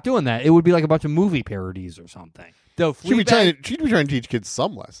version they're not doing that. It would be like a bunch of movie parodies or something. Though She'd be trying to teach kids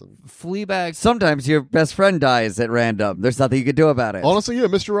some lesson. Fleabag. Sometimes your best friend dies at random. There's nothing you can do about it. Honestly, yeah,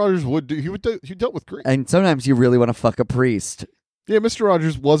 Mr. Rogers would do. He dealt with grief. And sometimes you really want to fuck a priest. Yeah, Mr.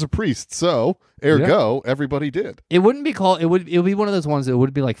 Rogers was a priest, so ergo, everybody did. It wouldn't be called. It would be one of those ones. It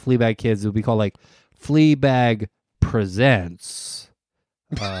would be like Fleabag Kids. It would be called like Fleabag Presents.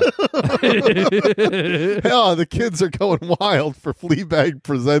 Yeah, the kids are going wild for Fleabag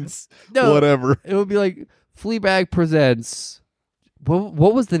Presents No. whatever. It would be like Fleabag Presents.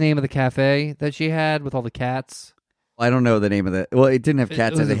 What was the name of the cafe that she had with all the cats? I don't know the name of it. Well, it didn't have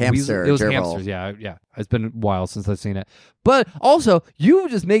cats. It was a hamster. It was gerbil. hamsters. Yeah. It's been a while since I've seen it. But also, you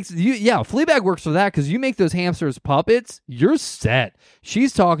just makes you. Yeah, Fleabag works for that because you make those hamsters puppets. You're set.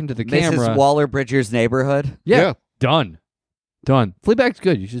 She's talking to the camera. Mrs. Waller Bridger's Neighborhood. Yeah, done. Fleabag's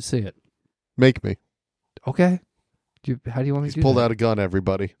good. You should see it. Make me. Okay. How do you want me He's to do pulled that? out a gun,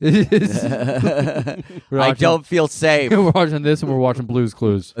 everybody. I don't feel safe. We're watching this and we're watching Blue's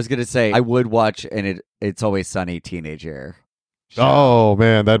Clues. I was gonna say I would watch It's Always Sunny teenager. Oh,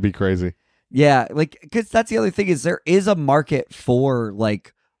 man, that'd be crazy. Yeah, like because that's the other thing is there is a market for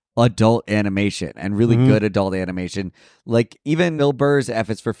like adult animation and really good adult animation. Like even Bill Burr's F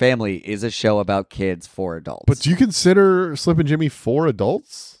is for Family is a show about kids for adults. But do you consider Slippin' Jimmy for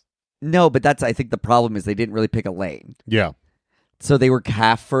adults? No, but that's I think the problem is they didn't really pick a lane. Yeah. So they were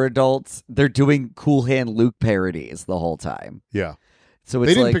half for adults. They're doing Cool Hand Luke parodies the whole time. Yeah. So it's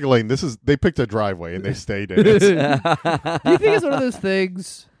They didn't like pick a lane. They picked a driveway and they stayed in it. Do you think it's one of those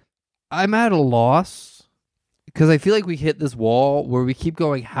things? I'm at a loss because I feel like we hit this wall where we keep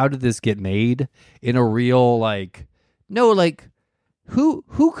going, how did this get made? In a real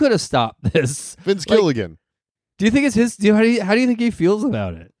who could have stopped this? Vince Like, Gilligan. Do you think it's his? How do you think he feels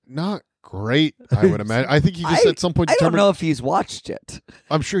about it? Not great, I would imagine. I think he just at some point I don't determined. know if he's watched it.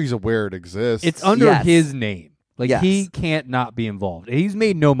 I'm sure he's aware it exists. It's under Yes. his name. Like Yes. he can't not be involved. He's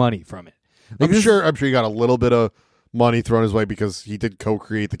made no money from it. Like, I'm this- sure he got a little bit of money thrown his way because he did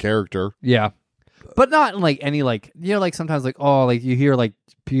co-create the character. Yeah. But not in like any like like sometimes like you hear like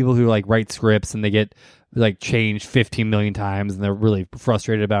people who like write scripts and they get like changed 15 million times and they're really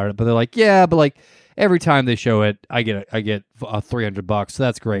frustrated about it. But they're like, yeah, but like every time they show it, I get $300, so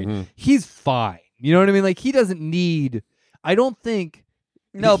that's great. Mm-hmm. He's fine. You know what I mean? Like he doesn't need. I don't think.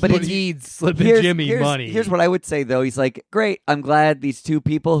 No, but he it's needs Slippin' Jimmy money. Here's what I would say though. He's like, great. I'm glad these two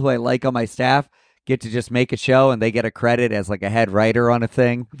people who I like on my staff get to just make a show, and they get a credit as like a head writer on a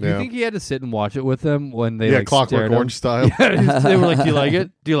thing. Do you think he had to sit and watch it with them when they like Clockwork stared at him? Orange style. Yeah, they were like, "Do you like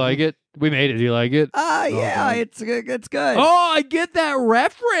it? Do you like it? We made it. Do you like it?" Yeah, it's good. Oh, I get that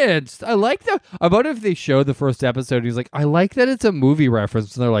reference. I like that. I wonder if they showed the first episode. He's like, I like that it's a movie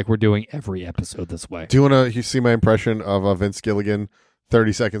reference. And they're like, we're doing every episode this way. Do you want to see my impression of Vince Gilligan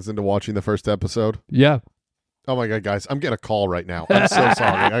 30 seconds into watching the first episode? Yeah. Oh my God, guys, I'm getting a call right now. I'm so sorry.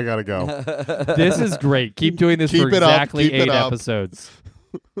 I gotta go. This is great. Keep doing this Keep for it up. exactly Keep it 8 up. episodes.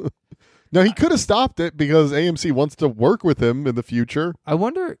 No, he could have stopped it because AMC wants to work with him in the future. I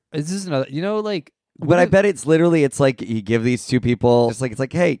wonder, is this another, like. But I bet it's like you give these two people, it's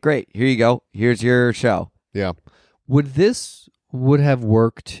like, hey, great, here you go. Here's your show. Yeah. Would have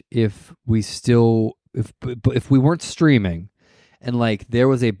worked if we weren't streaming and like there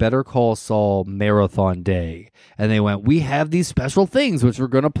was a Better Call Saul marathon day and they went, we have these special things which we're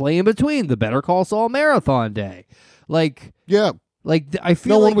going to play in between the Better Call Saul marathon day. Like, Yeah. like I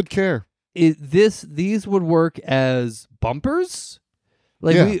feel No like one would care. these would work as bumpers.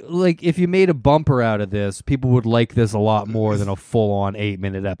 Like if you made a bumper out of this, people would like this a lot more than a full-on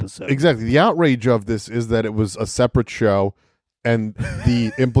 8-minute episode. Exactly. The outrage of this is that it was a separate show and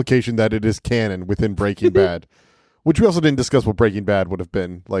the implication that it is canon within Breaking Bad, which we also didn't discuss what Breaking Bad would have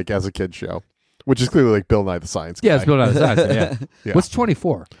been like as a kid's show, which is clearly like Bill Nye the Science Guy. Yeah, it's Bill Nye the Science Guy, yeah. Yeah. What's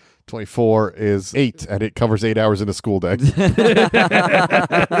 24? 24 is 8, and it covers 8 hours in a school day.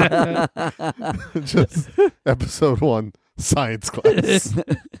 Just episode 1, science class.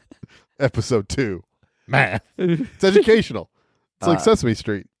 Episode 2, math. It's educational. It's like Sesame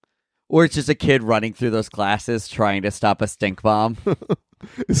Street. Or it's just a kid running through those classes trying to stop a stink bomb.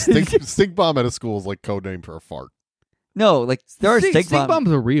 Stink bomb at a school is like code name for a fart. No, like there are stink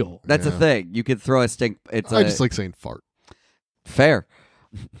bombs are real. That's a thing. You could throw a stink. I just like saying fart. Fair.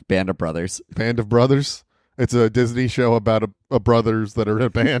 Band of Brothers. Band of Brothers. It's a Disney show about a brothers that are in a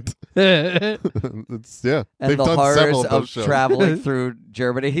band. It's And they've the done horrors several of those shows. traveling through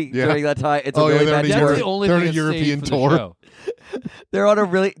Germany Yeah. during that time. It's a Oh, yeah, really they're bad on a tour. That's the only They're thing on a that's European saved for the tour. show. They're on a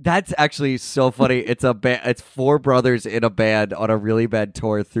really. That's actually so funny. It's a band. It's 4 brothers in a band on a really bad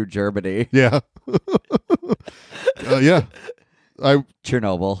tour through Germany. Yeah. Yeah.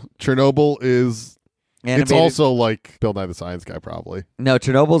 Chernobyl is. animated. It's also like Bill Nye the Science Guy, probably. No,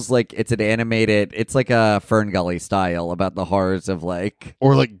 Chernobyl's like it's an animated. It's like a Fern Gully style about the horrors of like.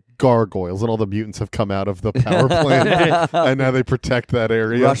 Or like gargoyles, and all the mutants have come out of the power plant, and now they protect that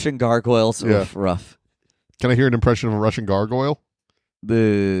area. Russian gargoyles. Yeah. Oof, rough. Can I hear an impression of a Russian gargoyle?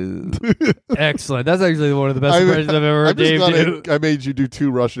 Excellent. That's actually one of the best impressions I've ever heard Dave do. I made you do 2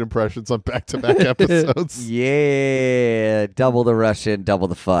 Russian impressions on back-to-back episodes. Yeah, double the Russian, double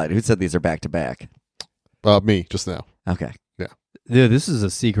the fun. Who said these are back to back? Me, just now. Okay. Yeah, this is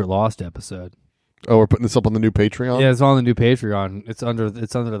a secret lost episode. Oh, we're putting this up on the new Patreon? Yeah, it's on the new Patreon. It's under the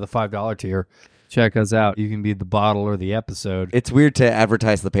 $5 tier. Check us out. You can be the bottle or the episode. It's weird to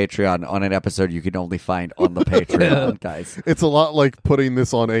advertise the Patreon on an episode you can only find on the Patreon, guys. It's a lot like putting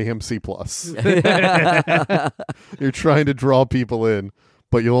this on AMC Plus. You're trying to draw people in,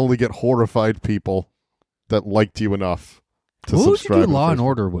 but you'll only get horrified people that liked you enough to Who would you subscribe. do Law and first.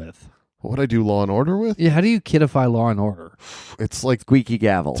 Order with? What would I do Law and Order with? Yeah, how do you kidify Law and Order? It's like Squeaky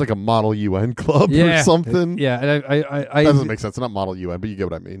gavel. it's like a model UN club Yeah. or something. Yeah, and I That doesn't make sense. It's not model UN, but you get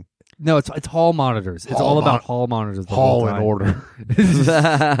what I mean. No, it's hall monitors. It's all about hall monitors. The whole Hall and time.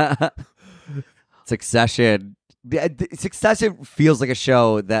 Order. Succession. Succession feels like a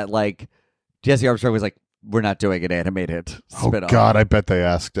show that like Jesse Armstrong was like, we're not doing an animated Oh spin-off. God, I bet they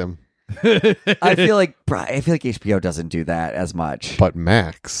asked him. I feel like HBO doesn't do that as much. But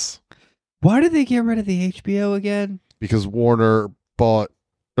Max, Why did they get rid of the HBO again? because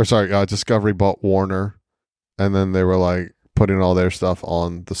Discovery bought Warner, and then they were like putting all their stuff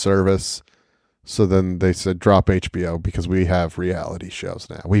on the service. So then they said, drop HBO because we have reality shows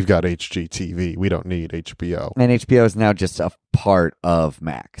now. We've got HGTV. We don't need HBO. And HBO is now just a part of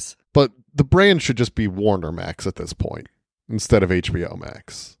Max. But the brand should just be Warner Max at this point instead of HBO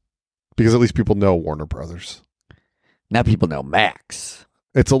Max, because at least people know Warner Brothers. Now people know Max.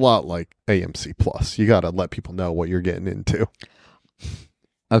 It's a lot like AMC Plus. You got to let people know what you're getting into.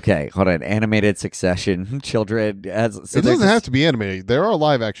 Okay, hold on. Animated Succession, children. It doesn't have to be animated. There are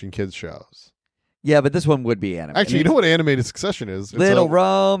live action kids shows. Yeah, but this one would be animated. Actually, you know what animated Succession is? It's Little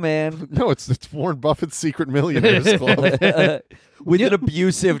Roman. No, it's Warren Buffett's Secret Millionaires Club. With an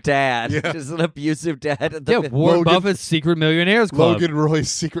abusive dad. Yeah. Just an abusive dad. At the Yeah, Warren Logan- Buffett's Secret Millionaires Club. Logan Roy's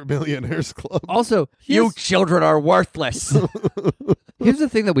Secret Millionaires Club. Also, You children are worthless. here's the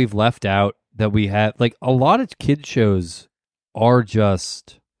thing that we've left out that we have. Like, a lot of kid shows are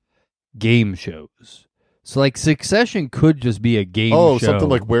just game shows. So, like, Succession could just be a game show. Something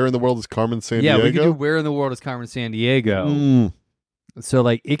like Where in the World is Carmen Sandiego? Yeah, we could do Where in the World is Carmen Sandiego. Mm. So,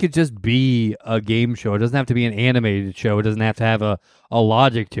 like, it could just be a game show. It doesn't have to be an animated show. It doesn't have to have a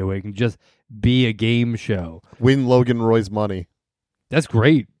logic to it. It can just be a game show. Win Logan Roy's money. That's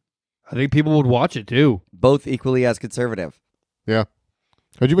great. I think people would watch it, too. Both equally as conservative. Yeah.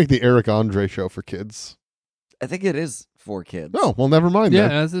 How'd you make the Eric Andre show for kids? I think it is for kids. Oh, well, never mind Yeah,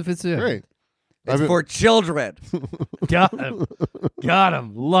 then. as if it's Great. It's for children. Got him. Got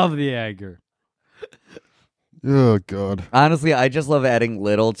him. Love the anger. Oh, God. Honestly, I just love adding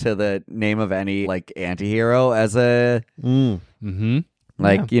little to the name of any like anti-hero as a Mm-hmm.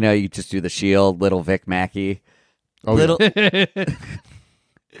 like, you know, you just do the Shield, Little Vic Mackey. Oh, Little yeah.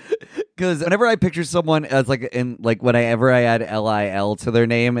 because whenever I picture someone as like in like whenever I add LIL to their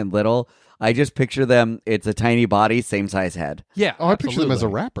name and little, I just picture them, it's a tiny body, same size head. Yeah. Oh, I picture them as a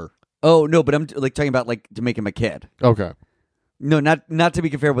absolutely. rapper. Oh no, but I'm like talking about like to make him a kid. Okay. No, not to be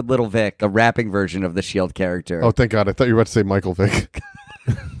compared with Little Vic, the rapping version of the Shield character. Oh, thank God. I thought you were about to say Michael Vick.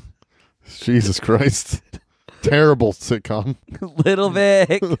 Jesus Christ. Terrible sitcom. Little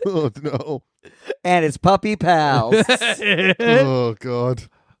Vic Oh, no. and his puppy pals. Oh, God.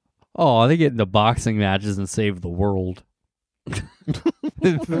 Oh, they get into boxing matches and save the world.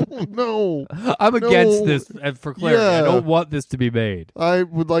 Oh, no. I'm against No. this, and for clarity, I Yeah. don't want this to be made. I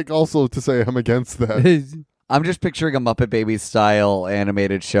would like also to say I'm against that. I'm just picturing a Muppet Babies style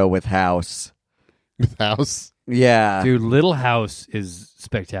animated show with House. With House. Yeah. Dude, Little House is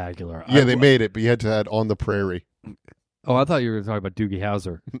spectacular. Yeah, they made it, but you had to add On the Prairie. Oh, I thought you were talking about Doogie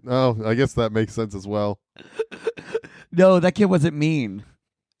Howser. Oh, I guess that makes sense as well. No, that kid wasn't mean.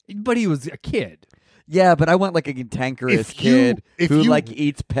 But he was a kid. Yeah, but I want like a cantankerous If you- kid if who you- like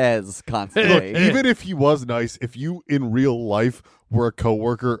eats Pez Look, constantly. even if he was nice, if you in real life were a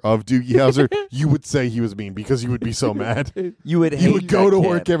coworker of Doogie Howser, you would say he was mean because you would be so mad. You would hate You would go that to kid.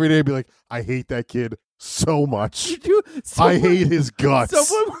 work every day and be like, I hate that kid so much. Dude, I hate his guts.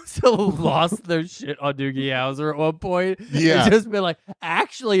 Someone lost their shit on Doogie Howser at one point. Yeah. And just been like,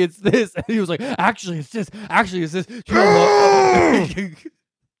 actually, it's this. And he was like, actually, it's this. Actually, it's this.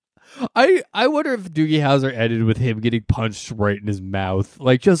 I wonder if Doogie Howser ended with him getting punched right in his mouth.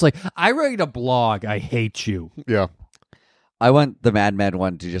 Like, just like, I write a blog. I hate you. Yeah. I want the Mad Men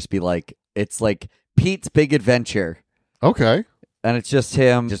one to just be like, it's like Pete's Big Adventure. Okay. And it's just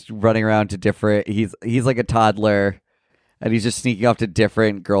him just running around to different, he's like a toddler and he's just sneaking off to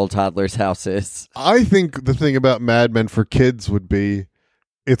different girl toddlers' houses. I think the thing about Mad Men for kids would be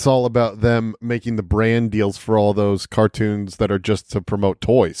it's all about them making the brand deals for all those cartoons that are just to promote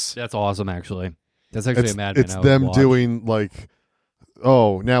toys. That's awesome, actually. That's actually It's, a Mad Men it's I would them watch. doing like,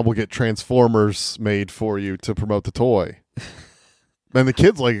 oh, now we'll get Transformers made for you to promote the toy. And the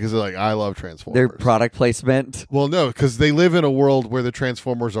kids like it because they're like, I love Transformers. Their product placement. Well, no, because they live in a world where the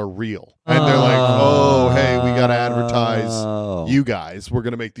Transformers are real. And they're like, oh, hey, we got to advertise Oh. you guys. We're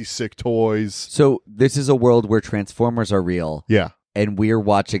going to make these sick toys. So this is a world where Transformers are real Yeah. and we're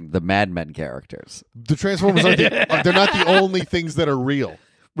watching the Mad Men characters. The Transformers aren't they're not the only things that are real.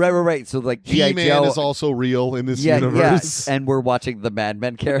 Right. So like G.I. He-Man Joe is also real in this yeah, universe. and we're watching the Mad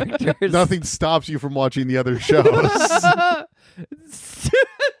Men characters. Nothing stops you from watching the other shows.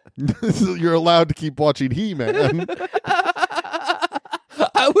 You're allowed to keep watching He-Man.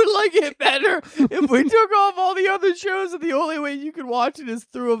 I would like it better if we took off all the other shows and the only way you can watch it is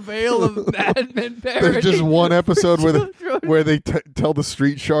through a veil of Mad Men parody. There's just one episode for where children. where they tell the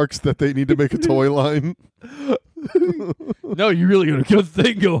Street Sharks that they need to make a toy line. No, you really got a good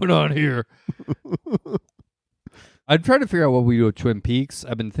thing going on here. I'm trying to figure out what we do with Twin Peaks.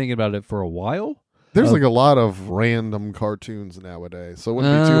 I've been thinking about it for a while. There's like a lot of random cartoons nowadays, so it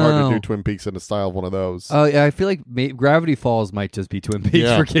wouldn't be too hard to Oh. do Twin Peaks in the style of one of those. Oh, yeah, I feel like Gravity Falls might just be Twin Peaks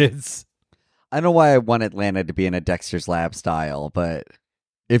Yeah. for kids. I don't know why I want Atlanta to be in a Dexter's Lab style, but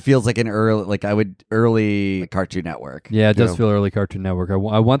it feels like an early Cartoon Network. Yeah, it does Yeah. feel early Cartoon Network. I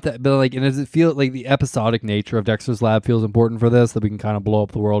want that, but like, and does it feel like the episodic nature of Dexter's Lab feels important for this, that we can kind of blow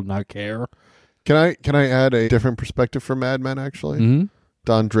up the world and not care? Can I add a different perspective for Mad Men? Actually, Mm-hmm.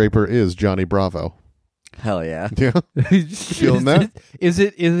 Don Draper is Johnny Bravo. Hell yeah. Yeah. Feeling that? Is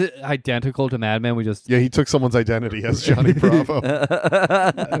it identical to Mad Men? We just Yeah, he took someo's identity as Johnny Bravo.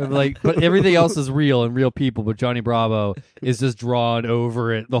 but everything else is real and real people, but Johnny Bravo is just drawn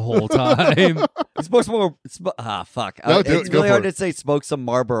over it the whole time. Smoke some more. Fuck. No, It's go really for hard it. to say smoke some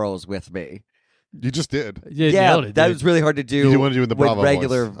Marlboros with me. You just did. Yeah, nailed it, that dude. was really hard to do. You want to do in the with Bravo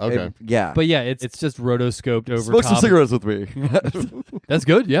regular. voice. Okay. Yeah. But yeah, it's just rotoscoped over Smoke some top. cigarettes with me. That's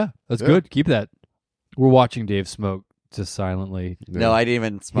good. Yeah, that's Yeah. good. Keep that. We're watching Dave smoke just silently. No, I didn't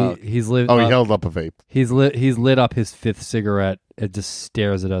even smoke. He's lit. Oh, he held up a vape. He's lit up his 5th cigarette. It just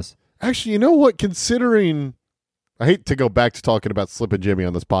stares at us. Actually, you know what? Considering, I hate to go back to talking about Slippin' Jimmy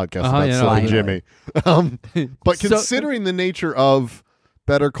on this podcast about yeah, no, Slippin' I know. Jimmy, but So- considering the nature of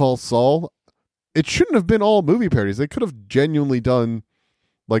Better Call Saul, it shouldn't have been all movie parodies. They could have genuinely done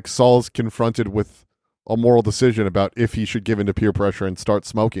like Saul's confronted with a moral decision about if he should give into peer pressure and start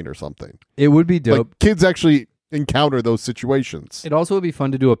smoking or something. It would be dope. Like kids actually encounter those situations. It also would be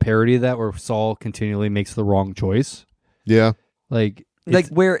fun to do a parody of that where Saul continually makes the wrong choice. Yeah. Like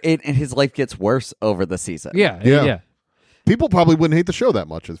it's- where and his life gets worse over the season. yeah. People probably wouldn't hate the show that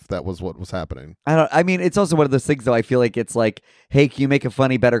much if that was what was happening. I mean, it's also one of those things, though. I feel like it's like, hey, can you make a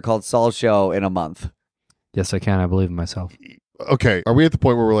funny Better Call Saul show in a month? Yes, I can. I believe in myself. Okay, are we at the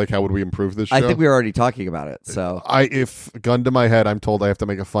point where we're like, how would we improve this show? I think we were already talking about it. So if gun to my head, I'm told I have to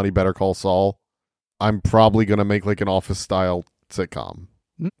make a funny Better Call Saul, I'm probably going to make like an office style sitcom.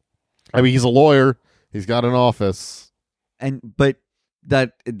 Mm. I mean, he's a lawyer. He's got an office. but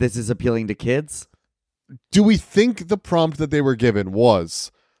that this is appealing to kids. Do we think the prompt that they were given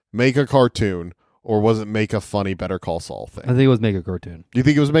was make a cartoon, or was it make a funny Better Call Saul I thing? think it was make a cartoon. Do you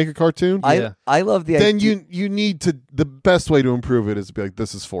think it was make a cartoon? Yeah. I love the Then idea. you need to, the best way to improve it is to be like,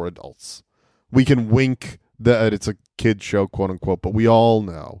 this is for adults. We can wink that it's a kid show, quote unquote, but we all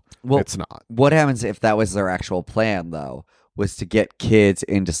know it's not. What happens if that was their actual plan, though, was to get kids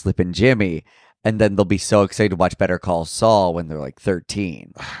into Slippin' Jimmy, and then they'll be so excited to watch Better Call Saul when they're like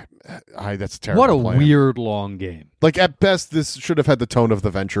 13. That's a terrible. What a plan. weird long game. Like at best, this should have had the tone of the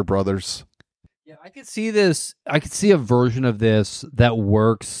Venture Brothers. Yeah, I could see this. I could see a version of this that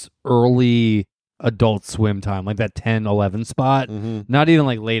works early Adult Swim time, like that 10, 11 spot. Mm-hmm. Not even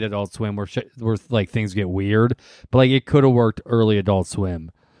like late Adult Swim where like things get weird, but like it could have worked early Adult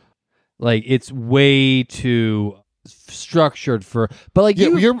Swim. Like it's way too structured for, but like Yeah,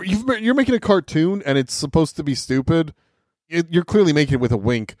 you're making a cartoon and it's supposed to be stupid. You're clearly making it with a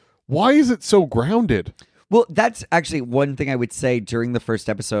wink. Why is it so grounded? Well, that's actually one thing I would say during the first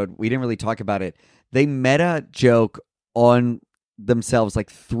episode. We didn't really talk about it. They meta joke on themselves like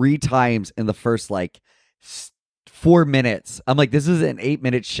 3 times in the first like 4 minutes. I'm like, this is an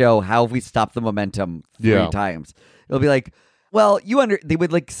 8-minute show. How have we stopped the momentum 3 times? It'll be like, well, they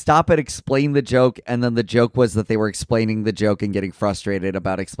would like stop and explain the joke, and then the joke was that they were explaining the joke and getting frustrated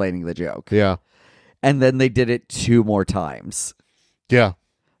about explaining the joke. Yeah. And then they did it 2 more times. Yeah.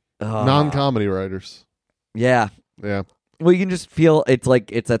 Ugh. Non-comedy writers. Yeah. Yeah. Well, you can just feel it's like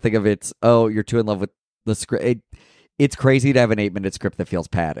it's that thing of you're too in love with the script. It's crazy to have an 8-minute script that feels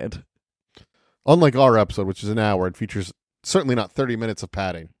padded. Unlike our episode, which is an hour, it features certainly not 30 minutes of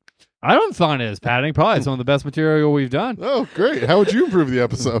padding. I don't find it as padding. Probably some of the best material we've done. Oh, great. How would you improve the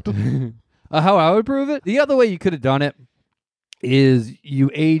episode? How I would prove it? The other way you could have done it is you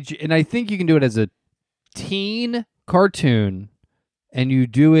age, and I think you can do it as a teen cartoon, and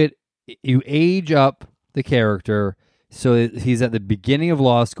you age up the character so that he's at the beginning of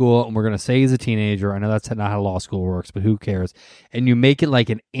law school, and we're going to say he's a teenager. I know that's not how law school works, but who cares? And you make it like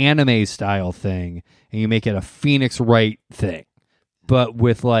an anime style thing, and you make it a Phoenix Wright thing, but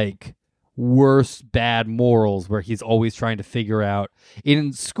with like worse bad morals where he's always trying to figure out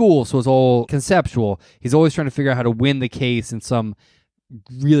in school, so it's all conceptual. He's always trying to figure out how to win the case in some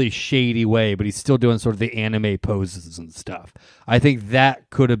really shady way, but he's still doing sort of the anime poses and stuff. I think that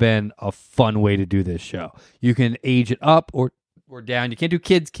could have been a fun way to do this show. You can age it up or down. You can't do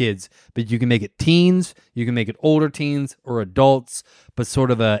kids, but you can make it teens, you can make it older teens or adults, but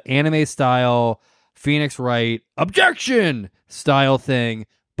sort of a anime style Phoenix Wright objection style thing,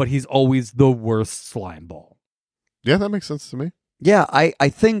 but he's always the worst slime ball. Yeah, that makes sense to me. Yeah, I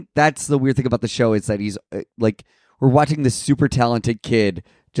think that's the weird thing about the show is that he's like, we're watching this super talented kid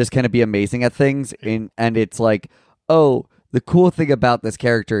just kind of be amazing at things, and it's like, oh, the cool thing about this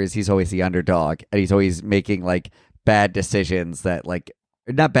character is he's always the underdog, and he's always making like bad decisions that like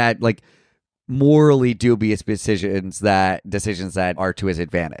not bad, like morally dubious decisions that are to his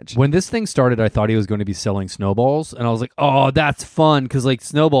advantage. When this thing started, I thought he was going to be selling snowballs, and I was like, "Oh, that's fun!" Because like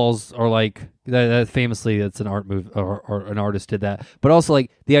snowballs are like that. Famously, that's an art move, or an artist did that. But also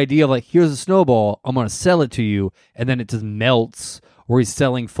like the idea of like, here's a snowball, I'm going to sell it to you, and then it just melts. Or he's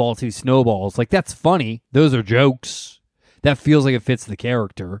selling faulty snowballs. Like that's funny. Those are jokes. That feels like it fits the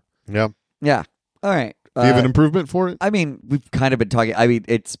character. Yeah. Yeah. All right. Do you have an improvement for it? I mean, we've kind of been talking. I mean,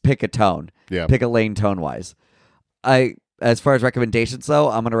 it's pick a tone. Yeah. Pick a lane tone-wise. As far as recommendations, though,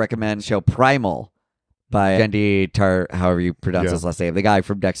 I'm going to recommend show Primal by Genndy however you pronounce his last name, the guy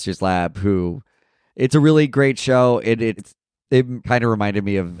from Dexter's Lab, who it's a really great show. It kind of reminded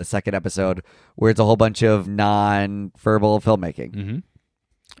me of the second episode where it's a whole bunch of non-verbal filmmaking.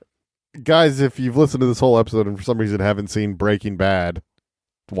 Mm-hmm. Guys, if you've listened to this whole episode and for some reason haven't seen Breaking Bad,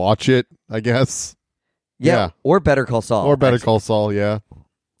 watch it, I guess. Yeah. Or Better Call Saul. Or Better Call Saul, yeah.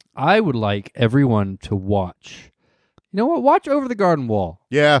 I would like everyone to watch. You know what? Watch Over the Garden Wall.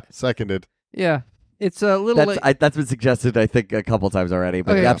 Yeah, seconded. Yeah. It's a little that's been suggested, I think, a couple times already.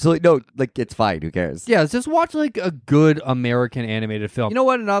 But absolutely, no, like, it's fine. Who cares? Yeah, just watch, like, a good American animated film. You know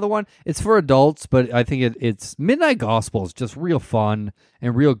what? Another one? It's for adults, but I think it's Midnight Gospel is just real fun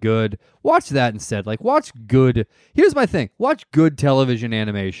and real good. Watch that instead. Like, watch good... Here's my thing. Watch good television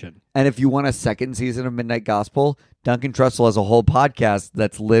animation. And if you want a second season of Midnight Gospel, Duncan Trussell has a whole podcast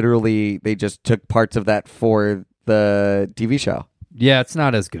that's literally... They just took parts of that for the TV show. Yeah, it's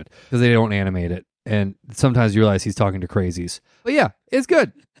not as good because they don't animate it. And sometimes you realize he's talking to crazies. But yeah, it's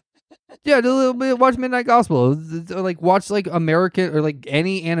good. Yeah, watch Midnight Gospel. Or like watch like American or like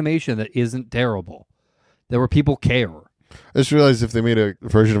any animation that isn't terrible. That where people care. I just realized if they made a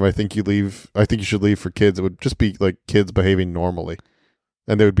version of I Think You Should Leave for kids, it would just be like kids behaving normally.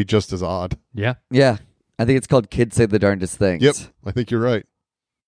 And they would be just as odd. Yeah. Yeah. I think it's called Kids Say the Darndest Things. Yep. I think you're right.